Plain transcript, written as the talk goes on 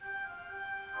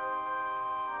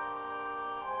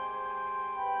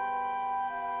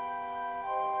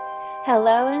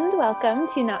Hello and welcome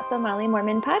to Not So Molly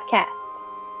Mormon Podcast.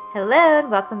 Hello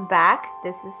and welcome back.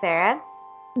 This is Sarah.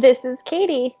 This is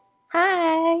Katie.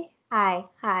 Hi.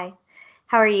 Hi.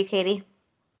 How are you, Katie?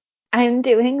 I'm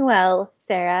doing well,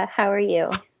 Sarah. How are you?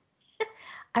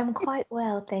 I'm quite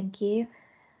well, thank you.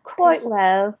 Quite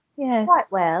well, yes.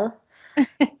 Quite well.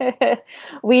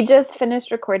 We just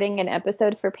finished recording an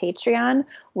episode for Patreon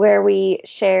where we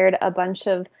shared a bunch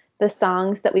of the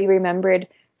songs that we remembered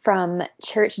from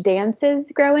church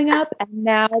dances growing up, and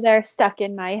now they're stuck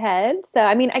in my head. So,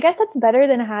 I guess that's better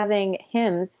than having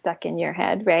hymns stuck in your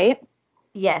head, right?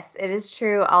 Yes, it is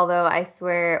true, although I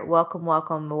swear Welcome,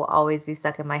 Welcome will always be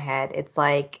stuck in my head. It's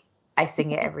like I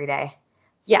sing it every day.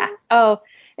 Yeah. Oh,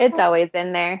 it's always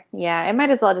in there. Yeah. It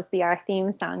might as well just be our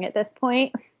theme song at this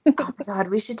point. Oh my God,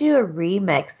 we should do a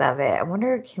remix of it. I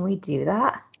wonder, can we do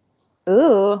that?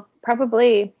 Ooh,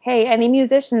 probably. Hey, any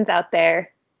musicians out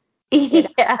there? You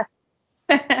Yeah.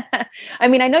 know? I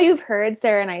know you've heard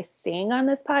Sarah and I sing on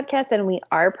this podcast and we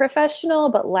are professional,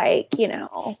 but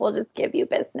we'll just give you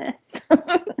business.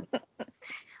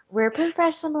 We're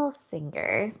professional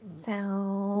singers,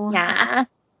 so Yeah.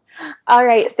 All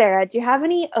right, Sarah, do you have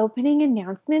any opening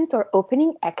announcements or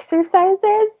opening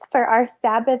exercises for our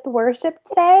Sabbath worship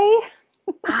today?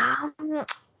 um,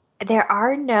 there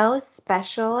are no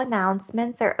special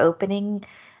announcements or opening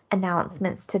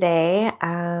announcements today.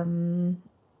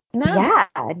 No. Yeah,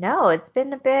 no, it's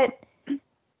been a bit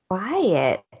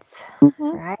quiet, That's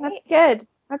right? good.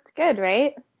 That's good,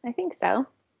 right? I think so.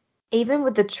 Even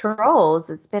with the trolls,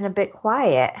 it's been a bit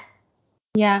quiet.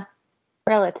 Yeah,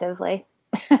 relatively.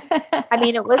 I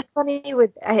mean, it was funny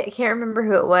with I can't remember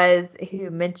who it was who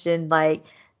mentioned like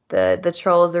the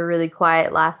trolls are really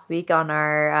quiet last week on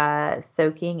our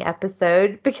soaking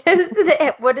episode because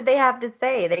what did they have to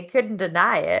say? They couldn't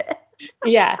deny it.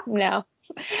 Yeah, no.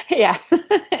 Yeah.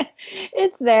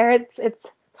 It's there. It's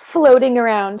floating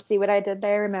around. See what I did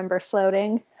there? Remember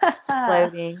floating?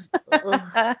 Floating.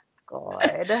 Ugh,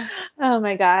 God. Oh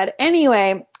my God.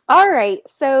 Anyway, all right.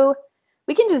 So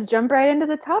we can just jump right into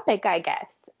the topic, I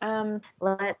guess.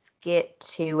 Let's get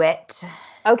to it.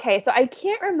 Okay, so I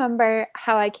can't remember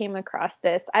how I came across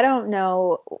this. I don't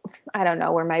know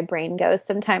where my brain goes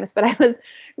sometimes, but I was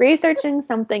researching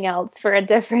something else for a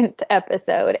different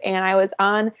episode, and I was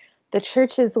on the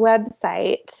church's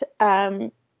website,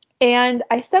 and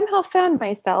I somehow found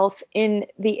myself in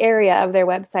the area of their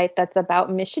website that's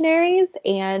about missionaries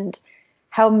and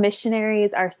how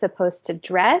missionaries are supposed to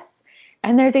dress.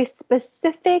 And there's a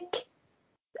specific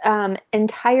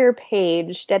entire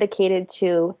page dedicated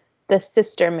to the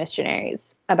sister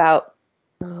missionaries about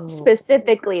Oh.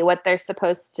 specifically what they're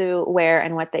supposed to wear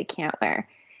and what they can't wear.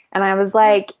 And I was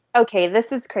like, okay,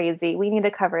 this is crazy. We need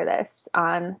to cover this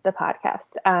on the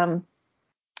podcast.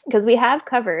 Because we have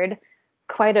covered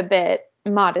quite a bit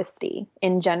modesty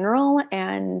in general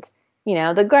and,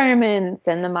 the garments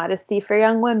and the modesty for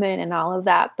young women and all of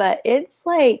that. But it's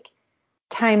like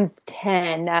times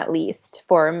 10 at least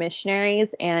for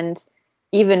missionaries and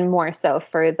even more so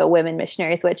for the women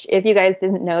missionaries, which if you guys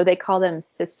didn't know, they call them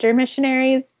sister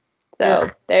missionaries. So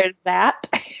Ugh. there's that.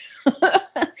 Yeah.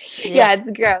 Yeah,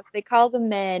 it's gross. They call the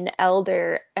men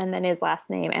elder and then his last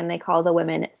name, and they call the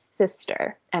women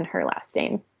sister and her last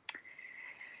name.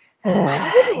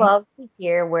 I would love to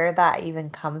hear where that even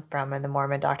comes from in the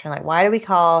Mormon doctrine. Like, why do we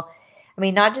call, I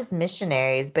mean, not just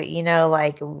missionaries, but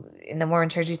like in the Mormon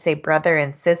church, you say brother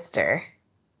and sister.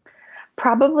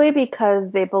 Probably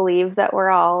because they believe that we're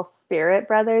all spirit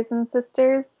brothers and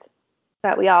sisters,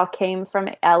 that we all came from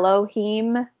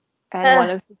Elohim and one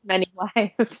Ugh. of his many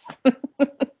wives.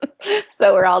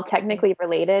 So we're all technically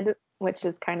related, which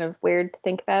is kind of weird to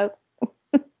think about.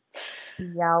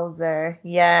 Yowzer.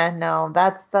 Yeah, no,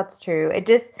 that's true.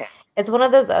 It's one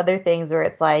of those other things where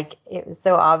it's like it was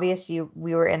so obvious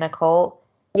we were in a cult,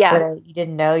 but Yeah. you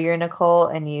didn't know you're in a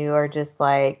cult, and you are just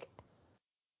like,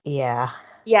 yeah.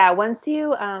 Yeah, once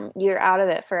you're out of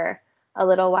it for a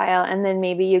little while and then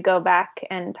maybe you go back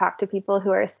and talk to people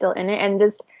who are still in it and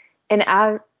just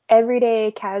an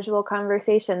everyday casual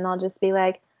conversation, they'll just be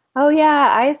like, "Oh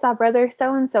yeah, I saw brother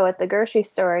so and so at the grocery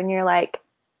store." And you're like,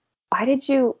 "Why did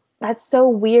you That's so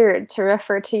weird to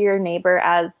refer to your neighbor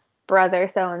as brother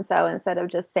so and so instead of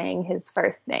just saying his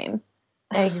first name."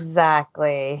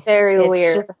 Exactly. Very It's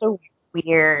weird. just a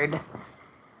weird.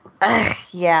 Ugh,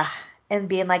 yeah. And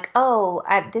being like, oh,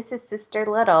 this is Sister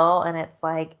Little. And it's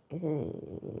like, No,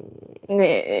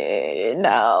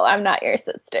 I'm not your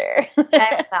sister.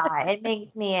 I'm not. It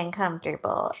makes me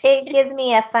uncomfortable. It gives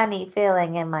me a funny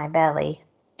feeling in my belly.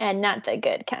 And not the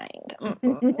good kind.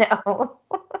 Mm-mm. No.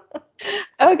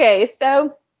 Okay,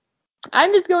 so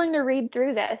I'm just going to read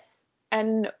through this.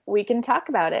 and we can talk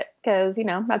about it because,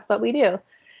 that's what we do.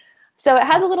 So it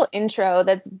has a little intro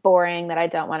that's boring that I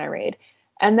don't want to read.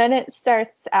 And then it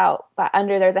starts out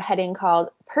there's a heading called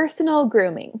personal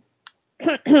grooming.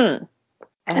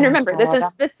 And remember, this is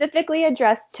specifically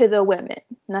addressed to the women,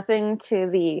 nothing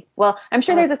to I'm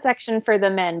sure there's a section for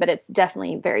the men, but it's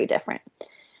definitely very different.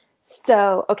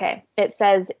 So, okay, it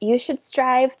says you should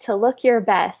strive to look your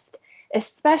best,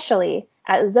 especially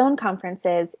at zone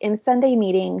conferences, in Sunday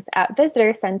meetings, at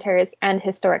visitor centers and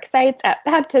historic sites, at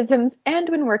baptisms, and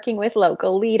when working with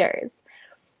local leaders.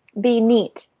 Be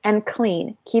neat and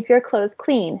clean. Keep your clothes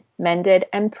clean, mended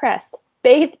and pressed.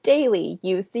 Bathe daily,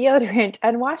 use deodorant,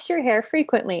 and wash your hair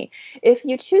frequently. If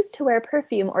you choose to wear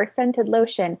perfume or scented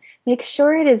lotion, make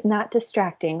sure it is not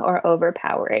distracting or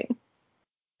overpowering.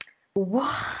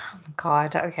 What?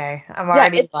 God, okay.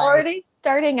 It's already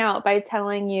starting out by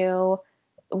telling you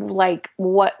like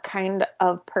what kind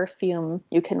of perfume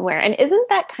you can wear. And isn't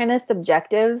that kind of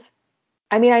subjective?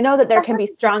 I mean, I know that there can be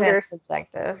stronger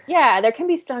subjective. Yeah, there can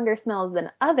be stronger smells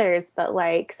than others, but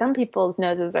like some people's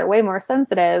noses are way more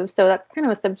sensitive, so that's kind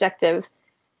of a subjective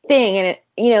thing. And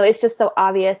it's just so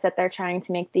obvious that they're trying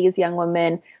to make these young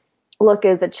women look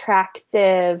as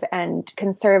attractive and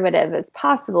conservative as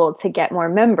possible to get more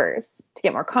members, to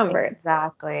get more converts.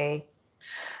 Exactly.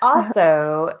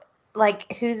 Also,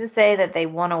 like, who's to say that they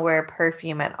want to wear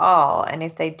perfume at all? And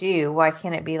if they do, why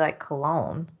can't it be like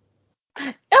cologne?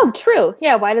 Oh, true.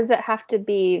 Yeah, why does it have to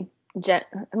be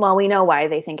well, we know why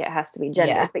they think it has to be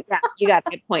gendered, but yeah, you got a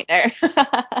good point there.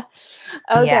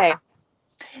 Okay. Yeah.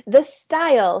 The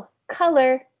style,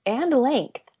 color, and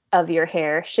length of your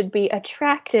hair should be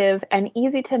attractive and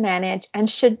easy to manage and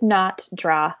should not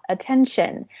draw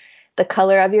attention. The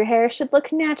color of your hair should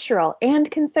look natural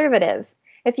and conservative.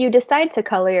 If you decide to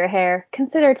color your hair,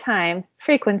 consider time,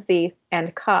 frequency,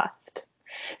 and cost.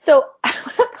 So I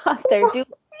want to pause there.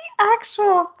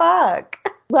 Actual fuck.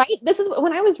 Right? This is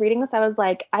when I was reading this, I was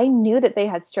like, I knew that they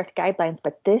had strict guidelines,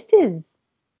 but this is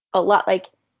a lot. Like,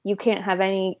 you can't have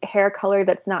any hair color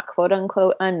that's not quote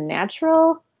unquote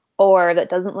unnatural or that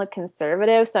doesn't look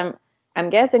conservative. So I'm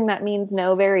guessing that means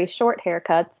no very short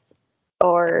haircuts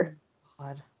or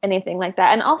anything like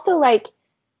that. And also, like,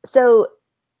 so,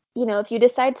 if you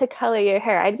decide to color your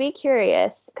hair, I'd be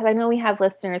curious because I know we have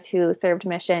listeners who served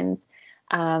missions.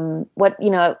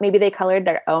 Maybe they colored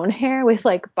their own hair with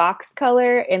like box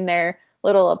color in their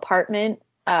little apartment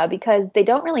because they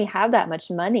don't really have that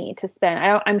much money to spend.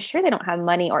 I'm sure they don't have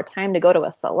money or time to go to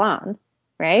a salon,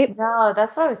 right? No,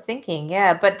 that's what I was thinking.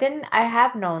 Yeah, but then I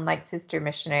have known like sister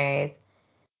missionaries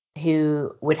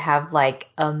who would have like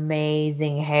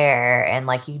amazing hair and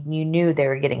like you knew they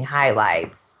were getting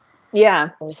highlights. Yeah.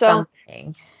 Or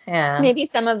something. Yeah. Maybe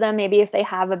some of them, maybe if they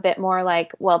have a bit more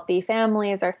like wealthy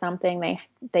families or something,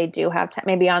 they do have time.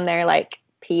 Maybe on their like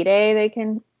P-Day they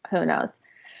can, who knows.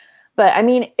 But I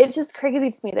mean, it's just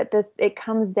crazy to me that it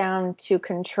comes down to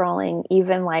controlling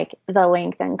even like the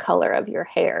length and color of your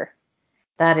hair.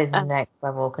 That is next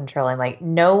level controlling. Like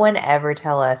no one ever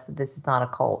tell us that this is not a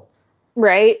cult.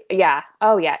 Right? Yeah.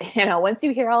 Oh yeah. Once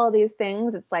you hear all of these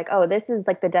things, it's like, oh, this is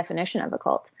like the definition of a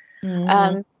cult.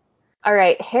 Mm-hmm. All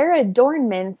right, hair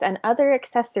adornments and other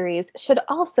accessories should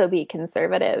also be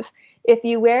conservative. If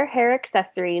you wear hair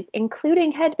accessories,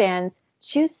 including headbands,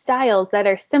 choose styles that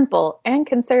are simple and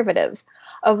conservative.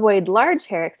 Avoid large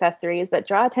hair accessories that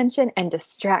draw attention and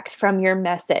distract from your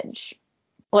message.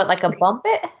 What, like a bump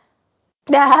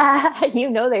it? You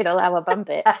know they'd allow a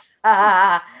bump it.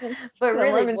 But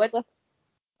really,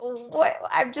 what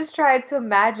I'm just trying to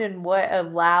imagine what a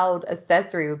loud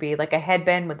accessory would be, like a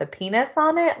headband with a penis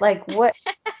on it. Like what?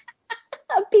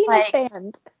 A penis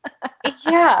band.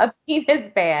 Yeah, a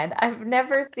penis band. I've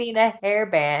never seen a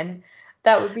hairband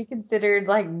that would be considered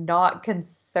like not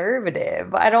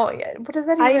conservative. I don't. What does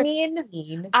that even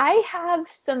mean? I have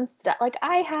some stuff. Like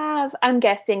I'm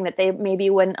guessing that they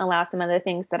maybe wouldn't allow some of the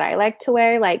things that I like to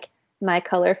wear, like my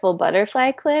colorful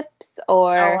butterfly clips,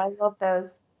 or I love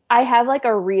those. I have like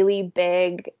a really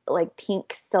big like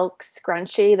pink silk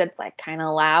scrunchie that's like kind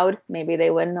of loud. Maybe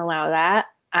they wouldn't allow that.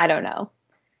 I don't know.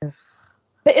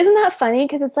 But isn't that funny?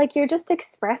 Because it's like you're just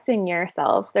expressing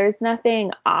yourself. There's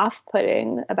nothing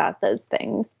off-putting about those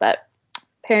things. But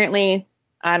apparently,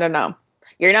 I don't know.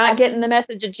 You're not getting the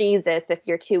message of Jesus if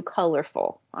you're too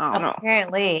colorful. I don't know.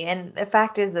 Apparently. And the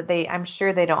fact is that I'm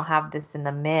sure they don't have this in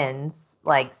the men's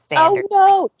like standard.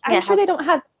 Oh, no. I'm sure they don't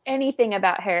have anything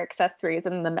about hair accessories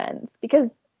in the men's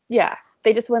because, yeah,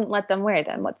 they just wouldn't let them wear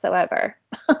them whatsoever.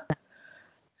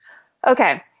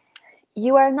 Okay.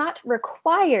 You are not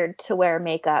required to wear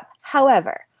makeup.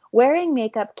 However, Wearing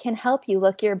makeup can help you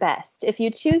look your best. If you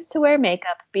choose to wear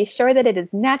makeup, be sure that it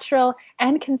is natural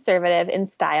and conservative in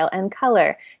style and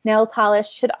color. Nail polish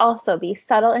should also be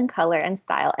subtle in color and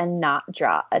style and not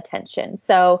draw attention.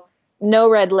 So no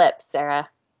red lips, Sarah.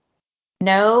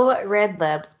 No red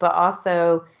lips, but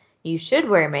also you should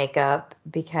wear makeup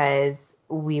because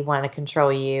we want to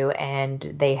control you, and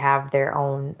they have their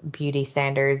own beauty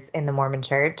standards in the Mormon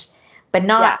church, but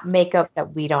not makeup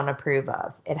that we don't approve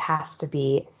of. It has to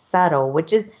be subtle,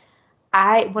 which is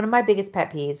one of my biggest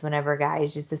pet peeves whenever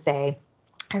guys used to say,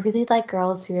 I really like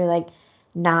girls who are like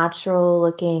natural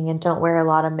looking and don't wear a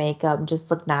lot of makeup and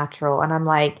just look natural. And I'm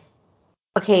like,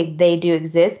 okay, they do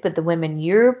exist, but the women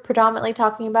you're predominantly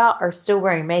talking about are still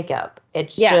wearing makeup.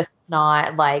 It's just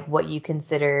not like what you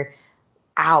consider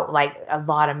out, like a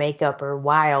lot of makeup or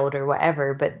wild or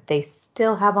whatever, but they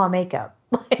still have on makeup.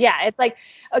 Yeah, it's like,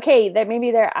 okay, that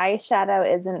maybe their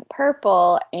eyeshadow isn't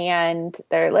purple and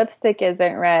their lipstick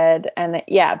isn't red, and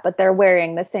but they're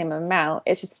wearing the same amount.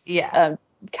 It's just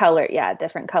color,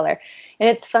 different color. And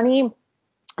it's funny,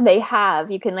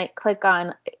 you can like click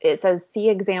on, it says see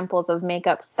examples of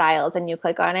makeup styles, and you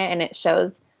click on it and it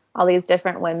shows all these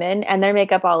different women and their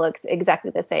makeup all looks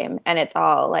exactly the same, and it's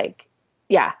all like,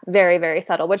 very, very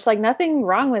subtle, which like nothing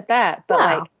wrong with that, but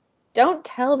like don't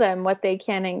tell them what they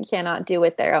can and cannot do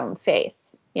with their own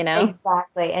face, you know?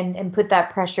 Exactly. And put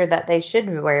that pressure that they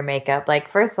should wear makeup. Like,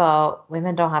 first of all,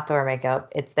 women don't have to wear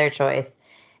makeup. It's their choice.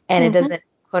 And it doesn't,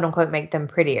 quote unquote, make them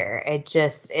prettier.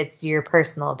 It's your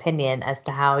personal opinion as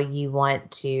to how you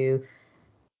want to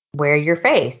wear your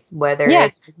face, whether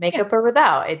it's with makeup or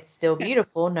without. It's still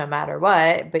beautiful no matter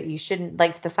what, but you shouldn't,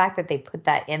 like, the fact that they put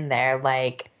that in there,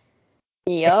 like,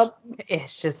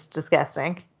 it's just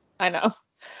disgusting. I know.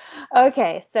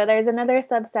 Okay, so there's another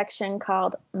subsection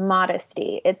called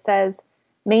modesty. It says,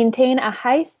 maintain a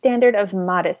high standard of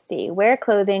modesty. Wear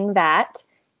clothing that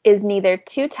is neither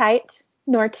too tight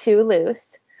nor too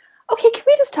loose. Okay, can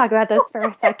we just talk about this for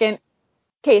a second?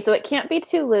 Okay, so it can't be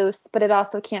too loose, but it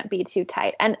also can't be too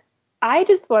tight. And I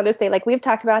just want to say, like, we've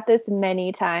talked about this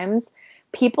many times.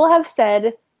 People have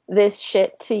said this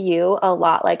shit to you a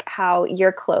lot, like how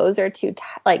your clothes are too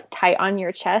tight on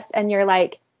your chest, and you're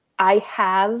like, I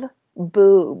have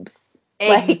boobs.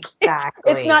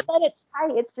 Exactly. Like, it's not that it's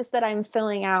tight, it's just that I'm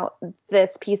filling out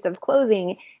this piece of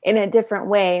clothing in a different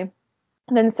way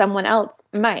than someone else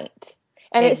might.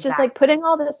 And it's just like putting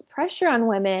all this pressure on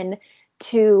women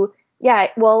to,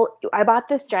 well, I bought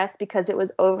this dress because it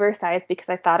was oversized because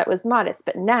I thought it was modest,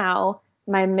 but now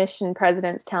my mission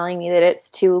president's telling me that it's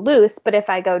too loose, but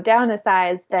if I go down a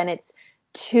size, then it's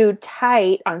too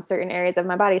tight on certain areas of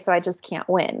my body, so I just can't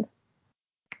win.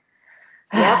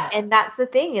 Yep, and that's the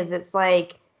thing, is it's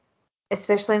like,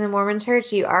 especially in the Mormon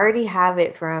church, you already have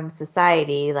it from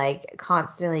society, like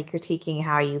constantly critiquing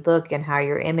how you look and how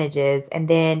your image is. And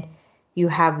then you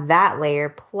have that layer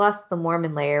plus the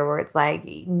Mormon layer where it's like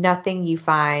nothing you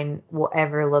find will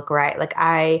ever look right. Like,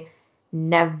 I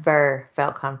never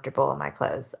felt comfortable in my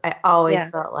clothes. I always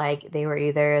felt like they were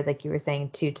either, like you were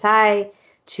saying, too tight,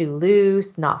 too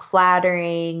loose, not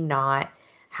flattering, not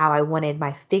how I wanted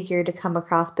my figure to come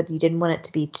across, but you didn't want it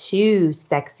to be too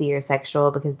sexy or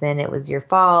sexual because then it was your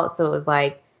fault. So it was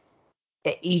like,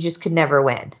 you just could never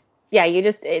win. Yeah,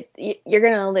 you're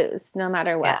going to lose no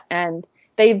matter what. Yeah. And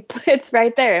it's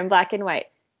right there in black and white.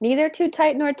 Neither too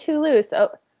tight nor too loose.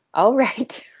 Oh, all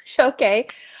right. Okay.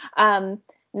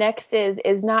 Next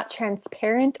is not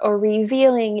transparent or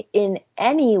revealing in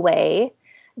any way,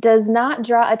 does not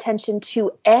draw attention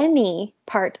to any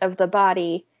part of the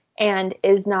body, and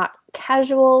is not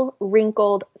casual,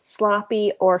 wrinkled,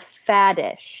 sloppy, or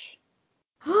faddish.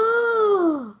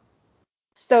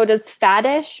 So does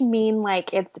faddish mean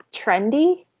like it's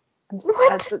trendy?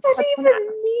 What does that even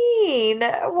mean?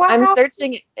 Wow. I'm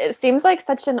searching. It seems like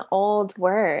such an old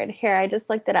word. Here, I just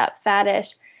looked it up.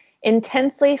 Faddish,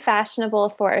 intensely fashionable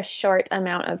for a short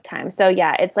amount of time. So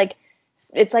yeah, it's like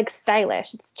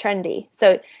stylish. It's trendy.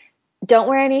 So don't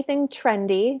wear anything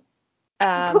trendy.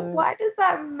 But why does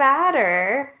that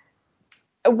matter?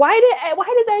 Why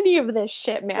does any of this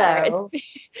shit matter? No.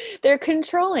 They're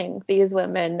controlling these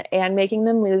women and making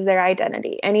them lose their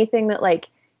identity. Anything that like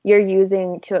you're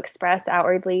using to express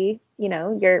outwardly, you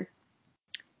know, you're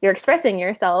expressing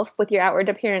yourself with your outward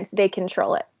appearance, they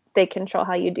control it. They control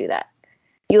how you do that.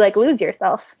 You like lose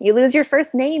yourself. You lose your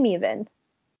first name even.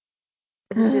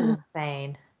 This is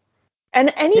insane.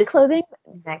 And any clothing,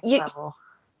 next level.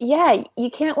 Yeah,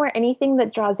 you can't wear anything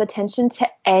that draws attention to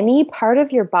any part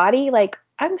of your body. Like,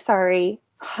 I'm sorry,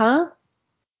 huh?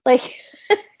 Like,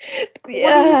 What are you supposed to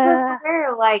yeah,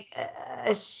 wear? Like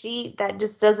a sheet that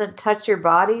just doesn't touch your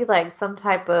body? Like some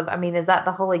type of, I mean, is that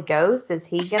the Holy Ghost? Is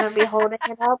he gonna be holding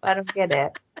it up? I don't get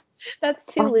it. that's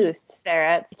too loose,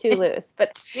 Sarah. It's too loose.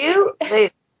 But Too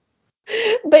late.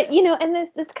 and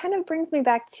this kind of brings me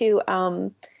back to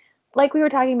like we were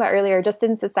talking about earlier, just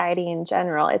in society in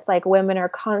general. It's like women are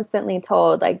constantly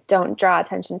told like don't draw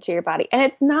attention to your body. And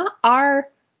it's not our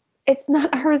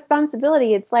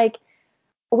responsibility. It's like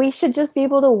we should just be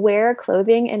able to wear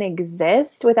clothing and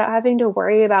exist without having to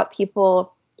worry about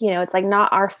people. It's like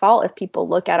not our fault if people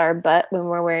look at our butt when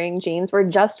we're wearing jeans. We're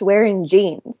just wearing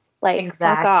jeans. Like, fuck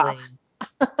Exactly.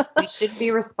 off. We shouldn't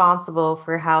be responsible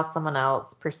for how someone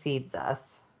else perceives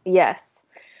us. Yes.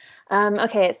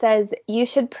 Okay, it says you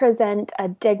should present a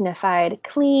dignified,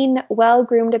 clean,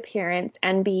 well-groomed appearance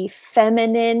and be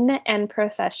feminine and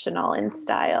professional in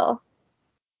style.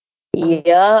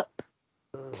 Yep.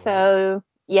 So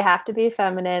you have to be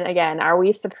feminine. Again, are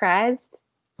we surprised?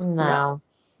 No.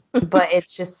 No, but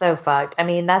it's just so fucked. I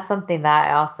mean, that's something that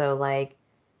I also like.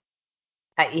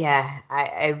 Yeah,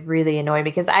 I really annoy me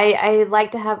because I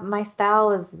like to have my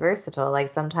style is versatile. Like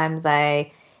sometimes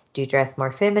I do dress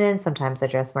more feminine, sometimes I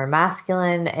dress more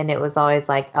masculine, and it was always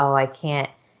like, oh, I can't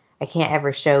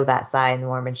ever show that side in the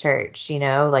Mormon church,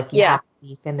 like you Yeah. have to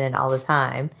be feminine all the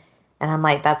time. And I'm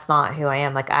like, that's not who I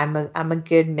am. Like I'm a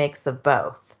good mix of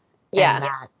both, and Yeah.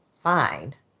 that's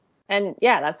fine. And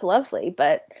yeah, that's lovely,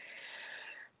 but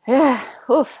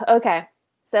oof, okay.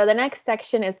 So the next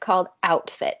section is called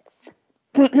outfits.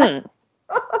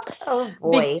 Oh Be-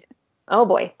 boy. oh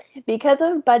boy. Because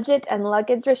of budget and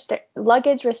luggage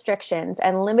restrictions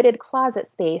and limited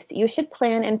closet space, you should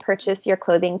plan and purchase your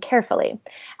clothing carefully.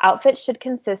 Outfits should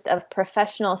consist of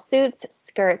professional suits,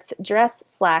 skirts, dress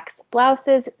slacks,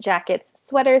 blouses, jackets,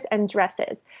 sweaters, and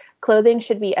dresses. Clothing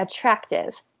should be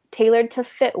attractive, tailored to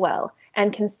fit well,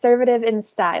 and conservative in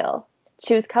style.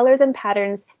 Choose colors and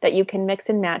patterns that you can mix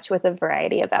and match with a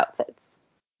variety of outfits.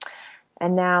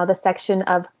 And now the section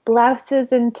of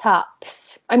blouses and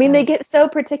tops. I mean, they get so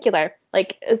particular,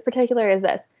 like as particular as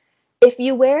this. If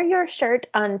you wear your shirt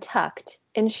untucked,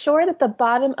 ensure that the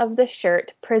bottom of the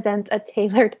shirt presents a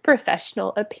tailored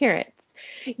professional appearance.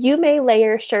 You may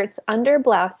layer shirts under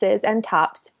blouses and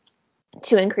tops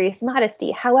to increase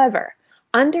modesty. However,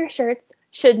 undershirts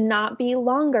should not be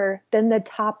longer than the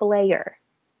top layer.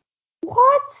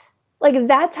 What? Like,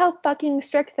 that's how fucking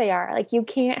strict they are. Like, you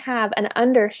can't have an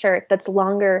undershirt that's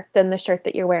longer than the shirt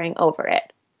that you're wearing over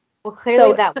it. Well, clearly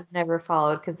So that was never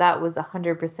followed because that was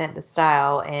 100% the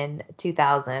style in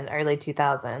 2000, early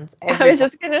 2000s. I was Everybody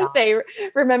just gonna thought, say,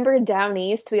 remember down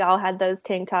east, we all had those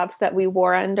tank tops that we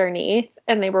wore underneath,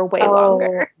 and they were way oh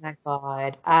longer. my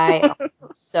God, I owned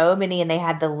so many, and they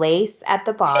had the lace at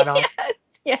the bottom. Yes,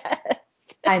 yes.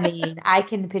 I mean, I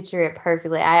can picture it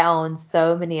perfectly. I owned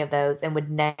so many of those and would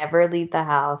never leave the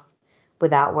house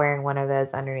without wearing one of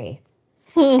those underneath.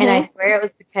 And I Hmm. swear it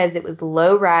was because it was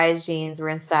low rise jeans were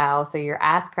in style, so your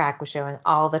ass crack was showing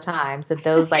all the time. So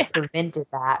those like prevented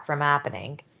that from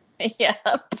happening.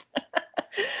 Yep.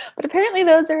 But apparently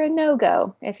those are a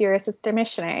no-go if you're a sister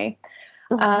missionary.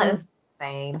 Um,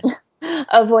 Same.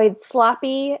 avoid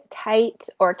sloppy, tight,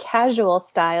 or casual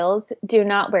styles. Do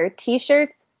not wear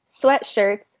t-shirts,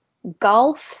 sweatshirts,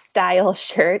 golf-style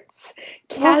shirts,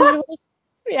 What? casual.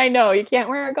 I know you can't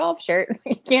wear a golf shirt.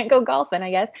 You can't go golfing, I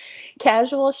guess.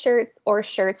 Casual shirts or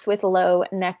shirts with low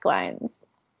necklines.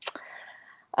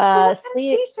 So what kind of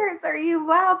Sleeve. t-shirts are you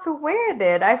allowed to wear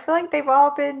then? I feel like they've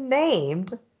all been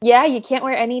named. Yeah, you can't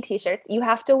wear any t-shirts. You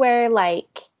have to wear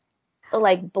like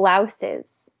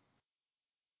blouses.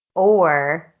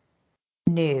 Or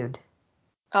nude.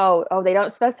 Oh, they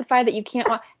don't specify that you can't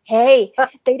walk. Hey,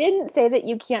 they didn't say that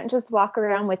you can't just walk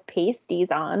around with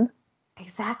pasties on.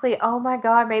 Exactly. Oh my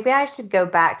God. Maybe I should go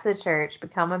back to the church,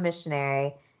 become a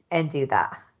missionary, and do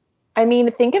that. I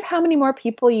mean, think of how many more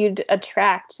people you'd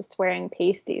attract just wearing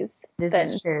pasties This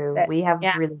is than true. that. We have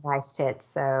Yeah. really nice tits,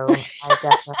 so I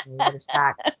definitely would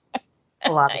attract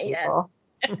a lot of Yes. people.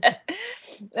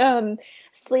 Um,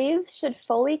 sleeves should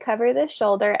fully cover the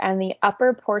shoulder and the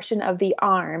upper portion of the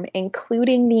arm,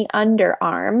 including the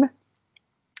underarm.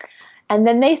 And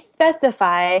then they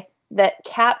specify that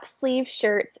cap sleeve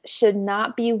shirts should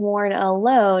not be worn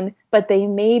alone, but they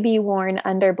may be worn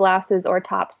under blouses or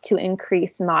tops to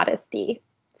increase modesty.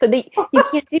 So you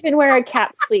can't even wear a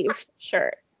cap sleeve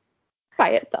shirt by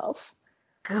itself.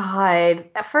 God.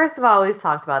 First of all, we've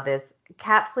talked about this.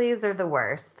 Cap sleeves are the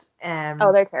worst.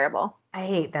 Oh, they're terrible. I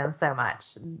hate them so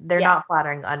much. They're Yeah. not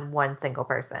flattering on one single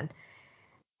person.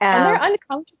 And they're Um,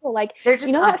 uncomfortable. Like, they're you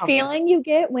just know that uncomfortable. feeling you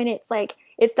get when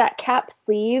it's that cap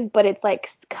sleeve, but it's like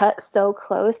cut so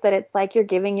close that it's like you're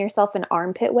giving yourself an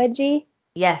armpit wedgie.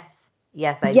 Yes.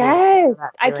 Yes, I do. I know Yes,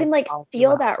 that I can feeling like all too feel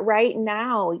well. that right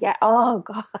now. Yeah. Oh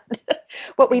God.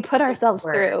 What we It put doesn't ourselves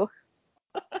work. through.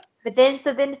 But then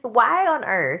why on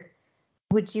earth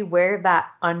would you wear that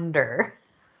under?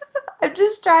 I'm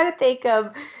just trying to think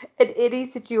of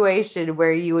any situation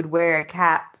where you would wear a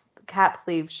cap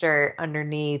sleeve shirt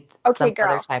underneath Okay, some other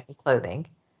girl. type of clothing.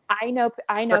 I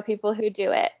know people who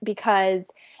do it because,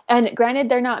 and granted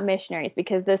they're not missionaries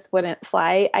because this wouldn't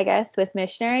fly, I guess, with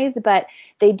missionaries, but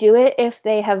they do it if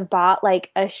they have bought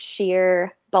like a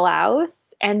sheer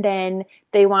blouse and then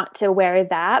they want to wear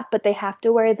that, but they have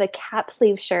to wear the cap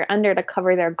sleeve shirt under to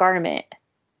cover their garment.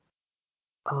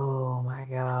 Oh my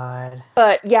God.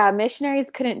 But yeah, missionaries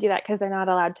couldn't do that because they're not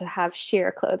allowed to have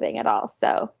sheer clothing at all.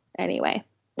 So anyway.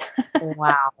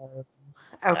 Wow.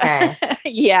 Okay.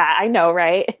 Yeah, I know,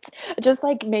 right? It's just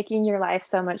like making your life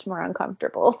so much more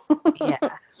uncomfortable. Yeah.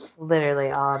 Literally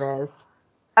all it is.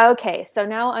 Okay, so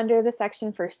now under the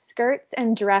section for skirts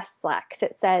and dress slacks,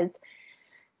 it says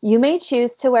you may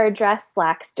choose to wear dress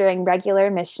slacks during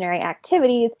regular missionary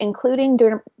activities, including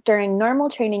during normal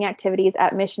training activities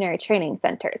at missionary training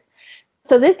centers.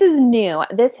 So this is new.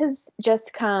 This has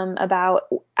just come about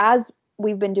as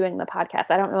we've been doing the podcast.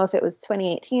 I don't know if it was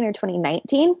 2018 or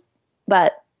 2019,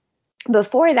 but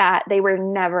before that, they were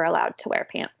never allowed to wear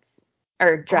pants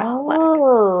or dress slacks.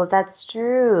 Oh, that's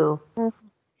true.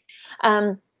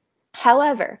 Um,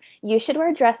 However, you should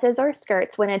wear dresses or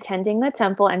skirts when attending the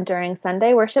temple and during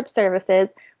Sunday worship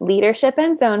services, leadership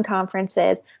and zone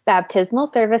conferences, baptismal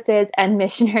services, and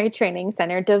missionary training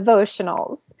center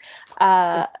devotionals.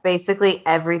 So basically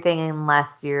everything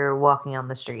unless you're walking on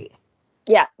the street.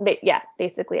 Yeah,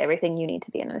 basically everything you need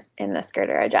to be in a skirt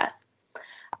or a dress.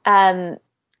 Um,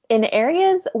 in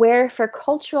areas where, for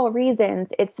cultural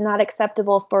reasons, it's not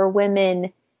acceptable for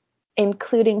women,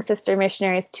 including sister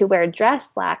missionaries, to wear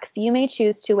dress slacks, you may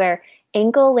choose to wear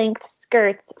ankle-length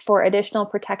skirts for additional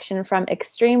protection from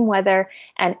extreme weather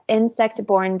and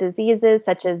insect-borne diseases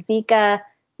such as Zika,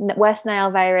 West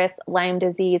Nile virus, Lyme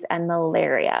disease, and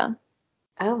malaria.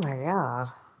 Oh my God.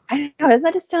 I don't know, doesn't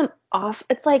that just sound off?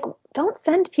 It's like, don't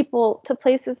send people to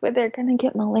places where they're going to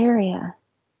get malaria.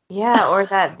 Yeah, or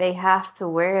that they have to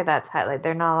wear that tight. Like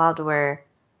they're not allowed to wear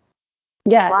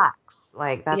Yeah, slacks.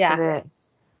 Like that's a yeah. bit.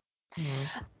 Hmm.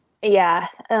 Yeah.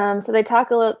 So they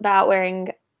talk a little about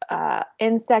wearing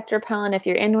insect repellent if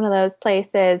you're in one of those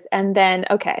places. And then,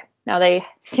 okay, now they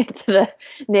get to the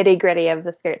nitty gritty of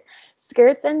the skirts.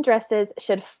 Skirts and dresses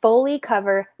should fully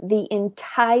cover the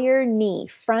entire knee,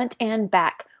 front and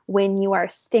back, when you are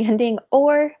standing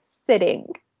or sitting.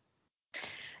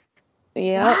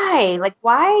 Yep. Why? Like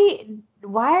why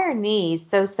are knees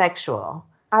so sexual?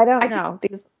 I don't I think know.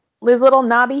 These little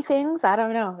knobby things, I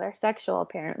don't know. They're sexual, I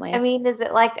apparently. mean, is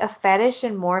it like a fetish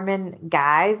in Mormon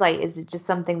guys? Like is it just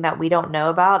something that we don't know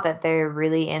about that they're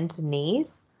really into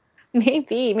knees?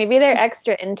 Maybe they're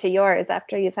extra into yours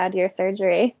after you've had your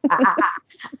surgery.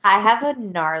 I have a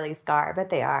gnarly scar, but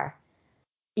they are.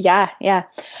 Yeah.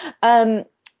 Um,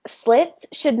 Slits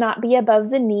should not be above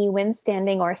the knee when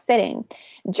standing or sitting.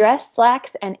 Dress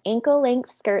slacks and ankle-length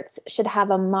skirts should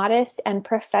have a modest and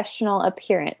professional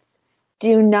appearance.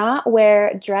 Do not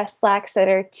wear dress slacks that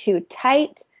are too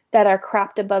tight, that are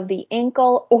cropped above the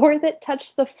ankle, or that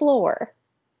touch the floor.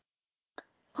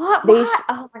 What? They Why? sh-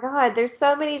 Oh my God, there's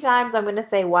so many times I'm gonna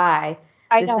say why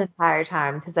I this know. entire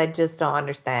time because I just don't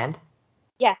understand.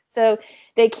 Yeah, so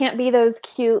they can't be those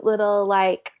cute little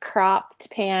like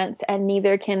cropped pants, and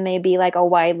neither can they be like a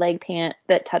wide leg pant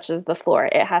that touches the floor.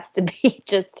 It has to be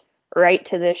just right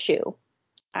to the shoe.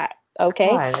 I, okay,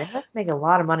 God, they must make a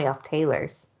lot of money off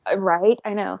tailors. right?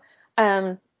 I know.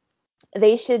 Um,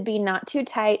 they should be not too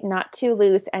tight, not too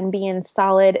loose, and be in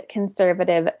solid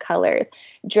conservative colors.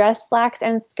 Dress slacks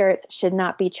and skirts should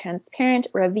not be transparent,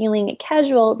 revealing,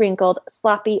 casual, wrinkled,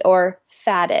 sloppy, or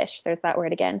faddish. There's that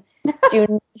word again.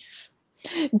 Do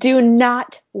Do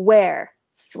not wear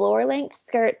floor length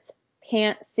skirts,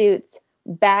 pantsuits,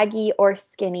 baggy or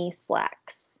skinny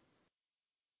slacks.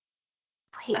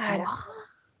 Wait, I don't, what?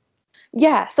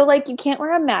 yeah, so like you can't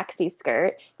wear a maxi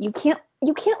skirt. You can't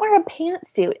wear a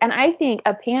pantsuit. And I think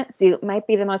a pantsuit might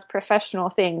be the most professional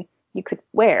thing you could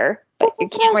wear, but Well, you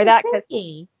that's what I can't was wear just that because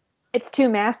thinking. it's too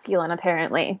masculine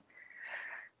apparently.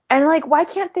 And like, why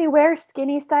can't they wear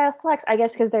skinny style slacks? I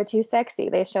guess because they're too sexy.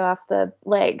 They show off the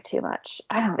leg too much.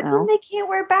 I don't But then know. they can't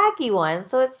wear baggy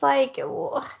ones, so it's like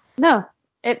No,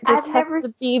 it I've just has never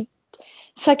to be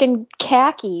fucking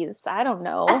khakis. I don't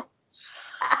know.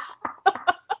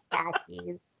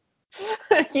 khakis.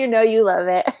 You know you love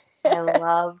it. I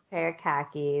love pair of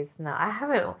khakis. No, I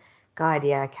haven't. God,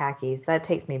 yeah, khakis. That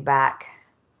takes me back.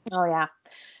 Oh yeah.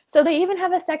 So they even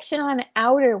have a section on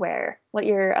outerwear, what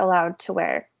you're allowed to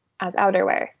wear as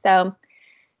outerwear. So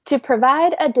to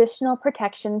provide additional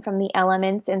protection from the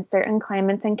elements in certain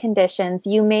climates and conditions,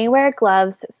 you may wear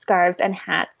gloves, scarves, and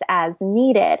hats as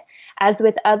needed. As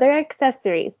with other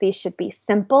accessories, these should be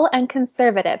simple and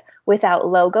conservative, without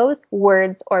logos,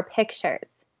 words, or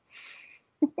pictures.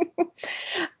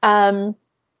 And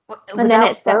then it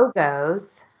Without says,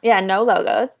 logos. yeah, no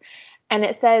logos. And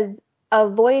it says,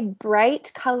 avoid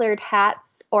bright colored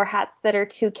hats or hats that are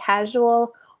too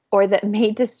casual or that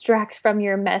may distract from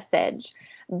your message.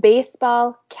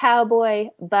 Baseball, cowboy,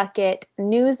 bucket,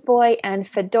 newsboy, and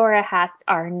fedora hats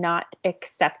are not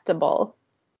acceptable.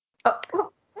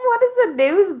 Oh, what is a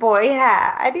newsboy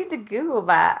hat? I need to Google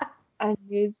that. A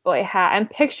newsboy hat. I'm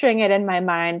picturing it in my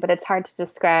mind, but it's hard to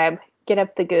describe. Get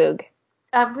up the Goog.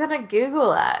 I'm gonna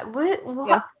Google that. What? Yeah.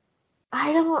 What?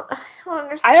 I don't I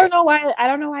understand. don't know why. I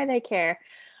don't know why they care.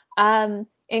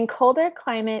 In colder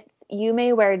climates, you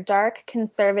may wear dark,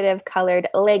 conservative colored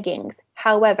leggings.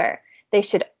 However, they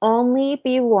should only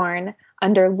be worn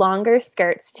under longer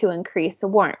skirts to increase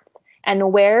warmth,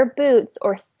 and wear boots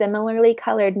or similarly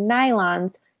colored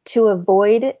nylons to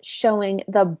avoid showing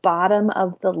the bottom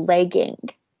of the legging.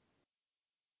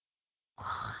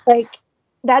 Like,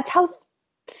 that's how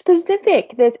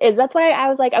specific this is. That's why I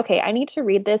was like, okay, I need to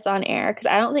read this on air because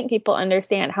I don't think people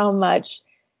understand how much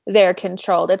they're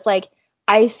controlled. It's like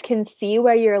I can see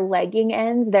where your legging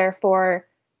ends, therefore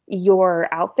your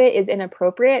outfit is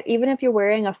inappropriate, even if you're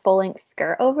wearing a full length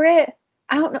skirt over it.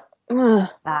 I don't know. Ugh.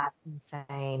 That's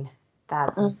insane.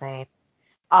 That's Mm. insane.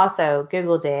 Also,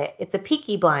 Googled it. It's a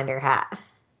Peaky Blinder hat.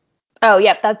 Oh,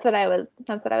 yep, that's what I was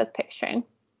picturing.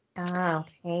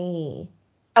 Okay.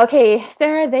 Okay,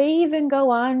 Sarah, they even go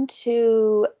on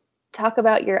to talk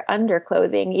about your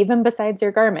underclothing, even besides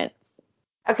your garments.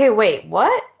 Okay, wait,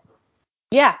 what?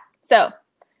 Yeah. So,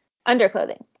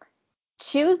 underclothing.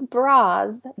 Choose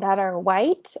bras that are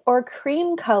white or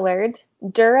cream colored,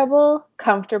 durable,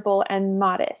 comfortable, and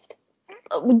modest.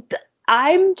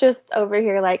 I'm just over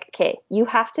here like, okay, you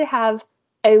have to have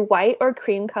a white or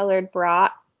cream colored bra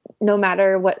no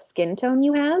matter what skin tone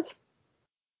you have.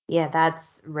 Yeah,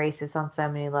 that's racist on so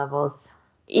many levels.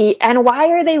 And why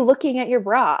are they looking at your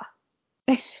bra?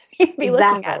 You'd be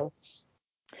looking at Exactly.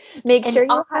 it. Make And sure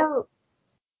you have. also,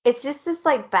 it's just this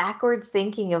like backwards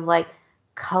thinking of like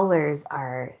colors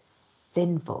are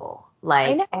sinful. I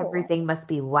Like know. everything must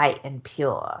be white and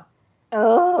pure.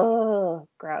 Oh,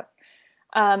 gross.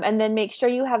 And then make sure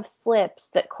you have slips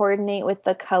that coordinate with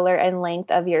the color and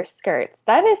length of your skirts.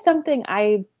 That is something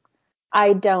I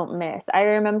don't miss. I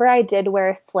remember I did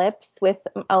wear slips with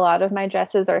a lot of my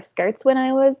dresses or skirts when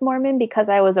I was Mormon because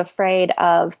I was afraid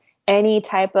of any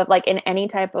type of like in any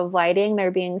type of lighting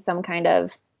there being some kind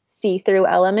of see-through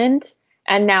element.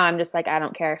 And now I'm just like I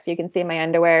don't care if you can see my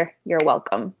underwear, you're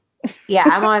welcome. Yeah,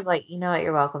 I'm always like, you know what,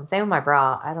 you're welcome. Same with my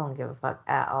bra. I don't give a fuck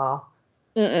at all.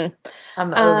 Mm-mm.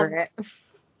 I'm over Um,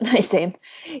 it. Same.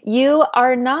 You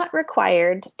are not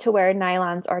required to wear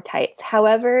nylons or tights.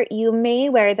 However, you may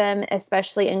wear them,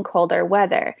 especially in colder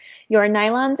weather. Your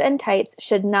nylons and tights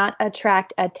should not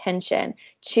attract attention.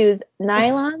 Choose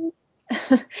nylons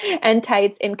and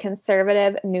tights in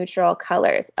conservative, neutral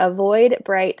colors. Avoid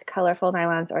bright, colorful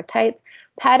nylons or tights.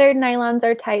 Patterned nylons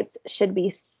or tights should be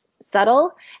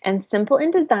subtle and simple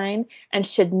in design and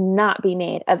should not be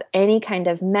made of any kind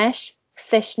of mesh,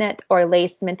 fishnet, or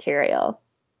lace material.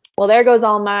 Well, there goes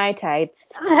all my tights.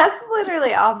 That's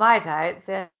literally all my tights.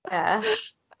 Yeah.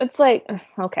 It's like,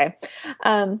 okay.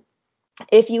 Um,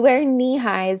 if you wear knee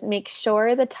highs, make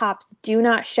sure the tops do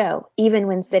not show, even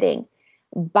when sitting.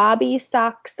 Bobby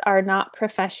socks are not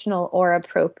professional or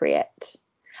appropriate.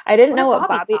 I didn't What a know what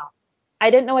Bobby Bobby, sock. I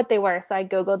didn't know what they were, so I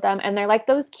Googled them, and they're like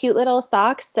those cute little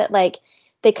socks that like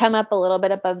they come up a little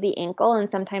bit above the ankle, and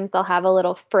sometimes they'll have a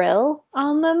little frill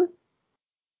on them.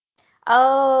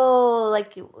 Oh,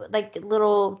 like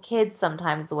little kids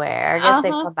sometimes wear. I guess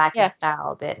they've Uh-huh. come back in Yeah.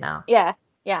 style a bit now. Yeah.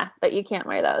 Yeah. But you can't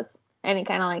wear those. Any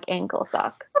kind of like ankle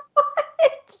sock.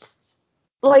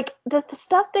 Like the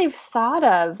stuff they've thought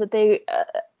of that they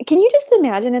can you just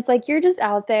imagine it's like you're just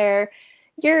out there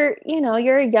you're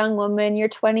a young woman, you're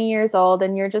 20 years old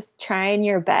and you're just trying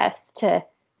your best to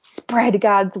spread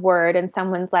God's word and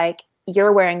someone's like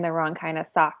you're wearing the wrong kind of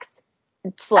socks.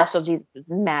 Celestial Jesus is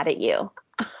mad at you.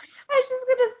 I was just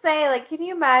gonna say, like, can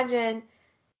you imagine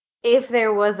if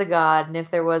there was a God and if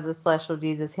there was a celestial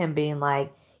Jesus, him being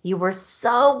like, you were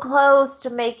so close to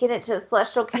making it to the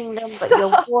celestial kingdom, but So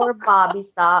you wore Bobby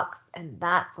socks, and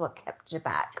that's what kept you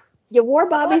back. You wore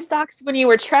Bobby socks when you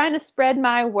were trying to spread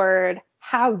my word.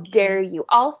 How dare you?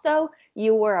 Also,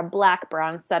 you wore a black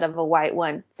bra instead of a white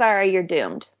one. Sorry, you're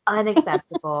doomed.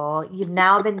 Unacceptable. You've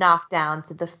now been knocked down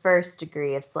to the first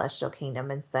degree of celestial kingdom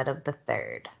instead of the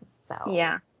third. So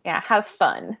Yeah, have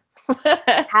fun.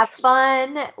 have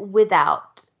fun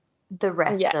without the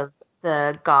rest Yeah. of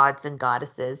the gods and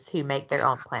goddesses who make their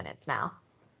own planets now.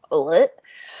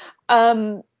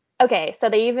 Um, okay, so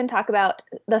they even talk about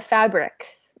the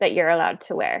fabrics that you're allowed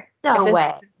to wear. No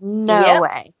way. No Yep.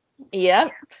 way.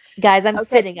 Yep. Guys, I'm Okay.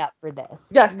 sitting up for this.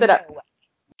 Just sit up.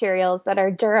 Materials that are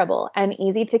durable and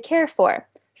easy to care for.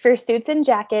 For suits and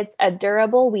jackets, a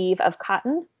durable weave of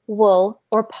cotton, wool,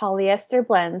 or polyester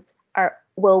blends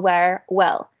will wear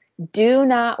well. Do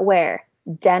not wear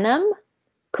denim,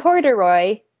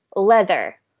 corduroy,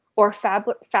 leather, or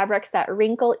fabrics that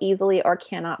wrinkle easily or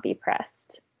cannot be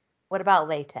pressed. What about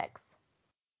latex?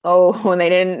 Oh, they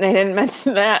didn't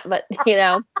mention that, but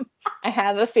I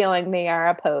have a feeling they are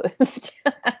opposed.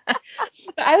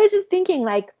 But I was just thinking,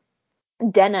 like,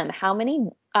 denim. How many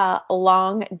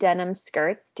long denim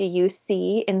skirts do you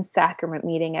see in sacrament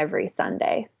meeting every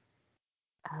Sunday?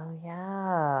 Oh,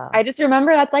 yeah. I just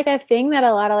remember that's like a thing that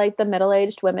a lot of like the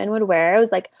middle-aged women would wear. It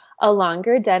was like a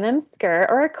longer denim skirt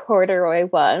or a corduroy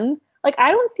one. Like,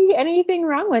 I don't see anything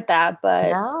wrong with that,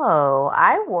 but No,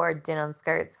 I wore denim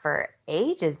skirts for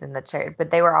ages in the church,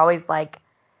 but they were always like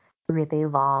really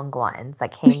long ones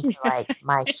that came to like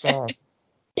my shins.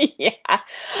 yeah.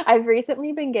 I've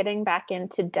recently been getting back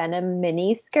into denim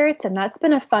mini skirts, and that's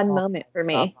been a fun Oh, moment for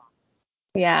I love me. them.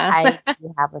 Yeah. I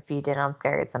do have a few denim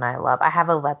skirts and I have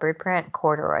a leopard print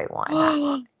corduroy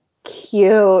one.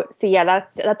 Cute. See, yeah,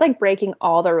 that's like breaking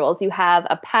all the rules. You have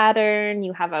a pattern,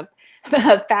 you have a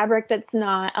fabric that's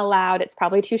not allowed. It's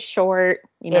probably too short,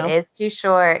 It is too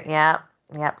short. Yep.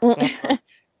 Yep. Scandalous.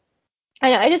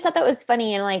 I know. I just thought that was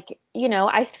funny, and like,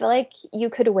 I feel like you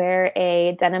could wear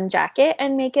a denim jacket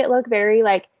and make it look very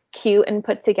like cute and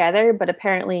put together, but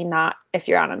apparently not if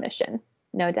you're on a mission.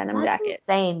 No denim That's jackets.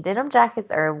 insane. Denim jackets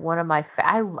are one of my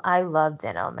I love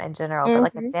denim in general, but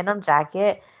like a Hmm. denim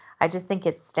jacket, I just think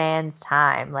it stands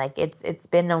time. Like it's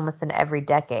been almost in every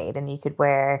decade, and you could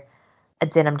wear a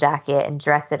denim jacket and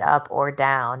dress it up or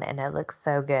down, and it looks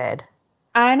so good.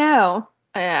 I know.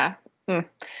 Yeah. Mm.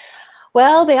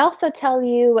 Well, they also tell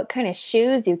you what kind of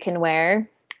shoes you can wear.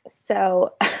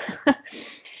 So,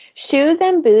 shoes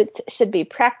and boots should be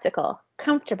practical,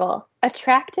 comfortable,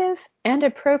 attractive, and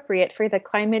appropriate for the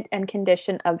climate and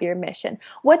condition of your mission.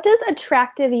 What does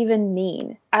attractive even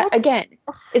mean? What's Again,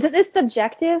 isn't this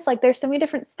subjective? Like, there's so many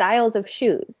different styles of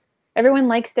shoes. Everyone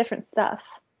likes different stuff.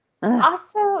 Ugh.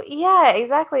 Also, yeah,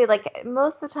 exactly. Like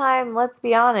most of the time, let's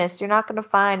be honest, you're not going to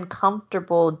find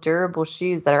comfortable, durable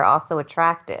shoes that are also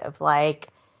attractive. Like,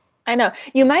 I know.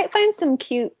 You might find some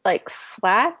cute, like,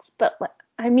 flats, but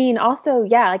I mean, also,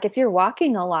 yeah, like if you're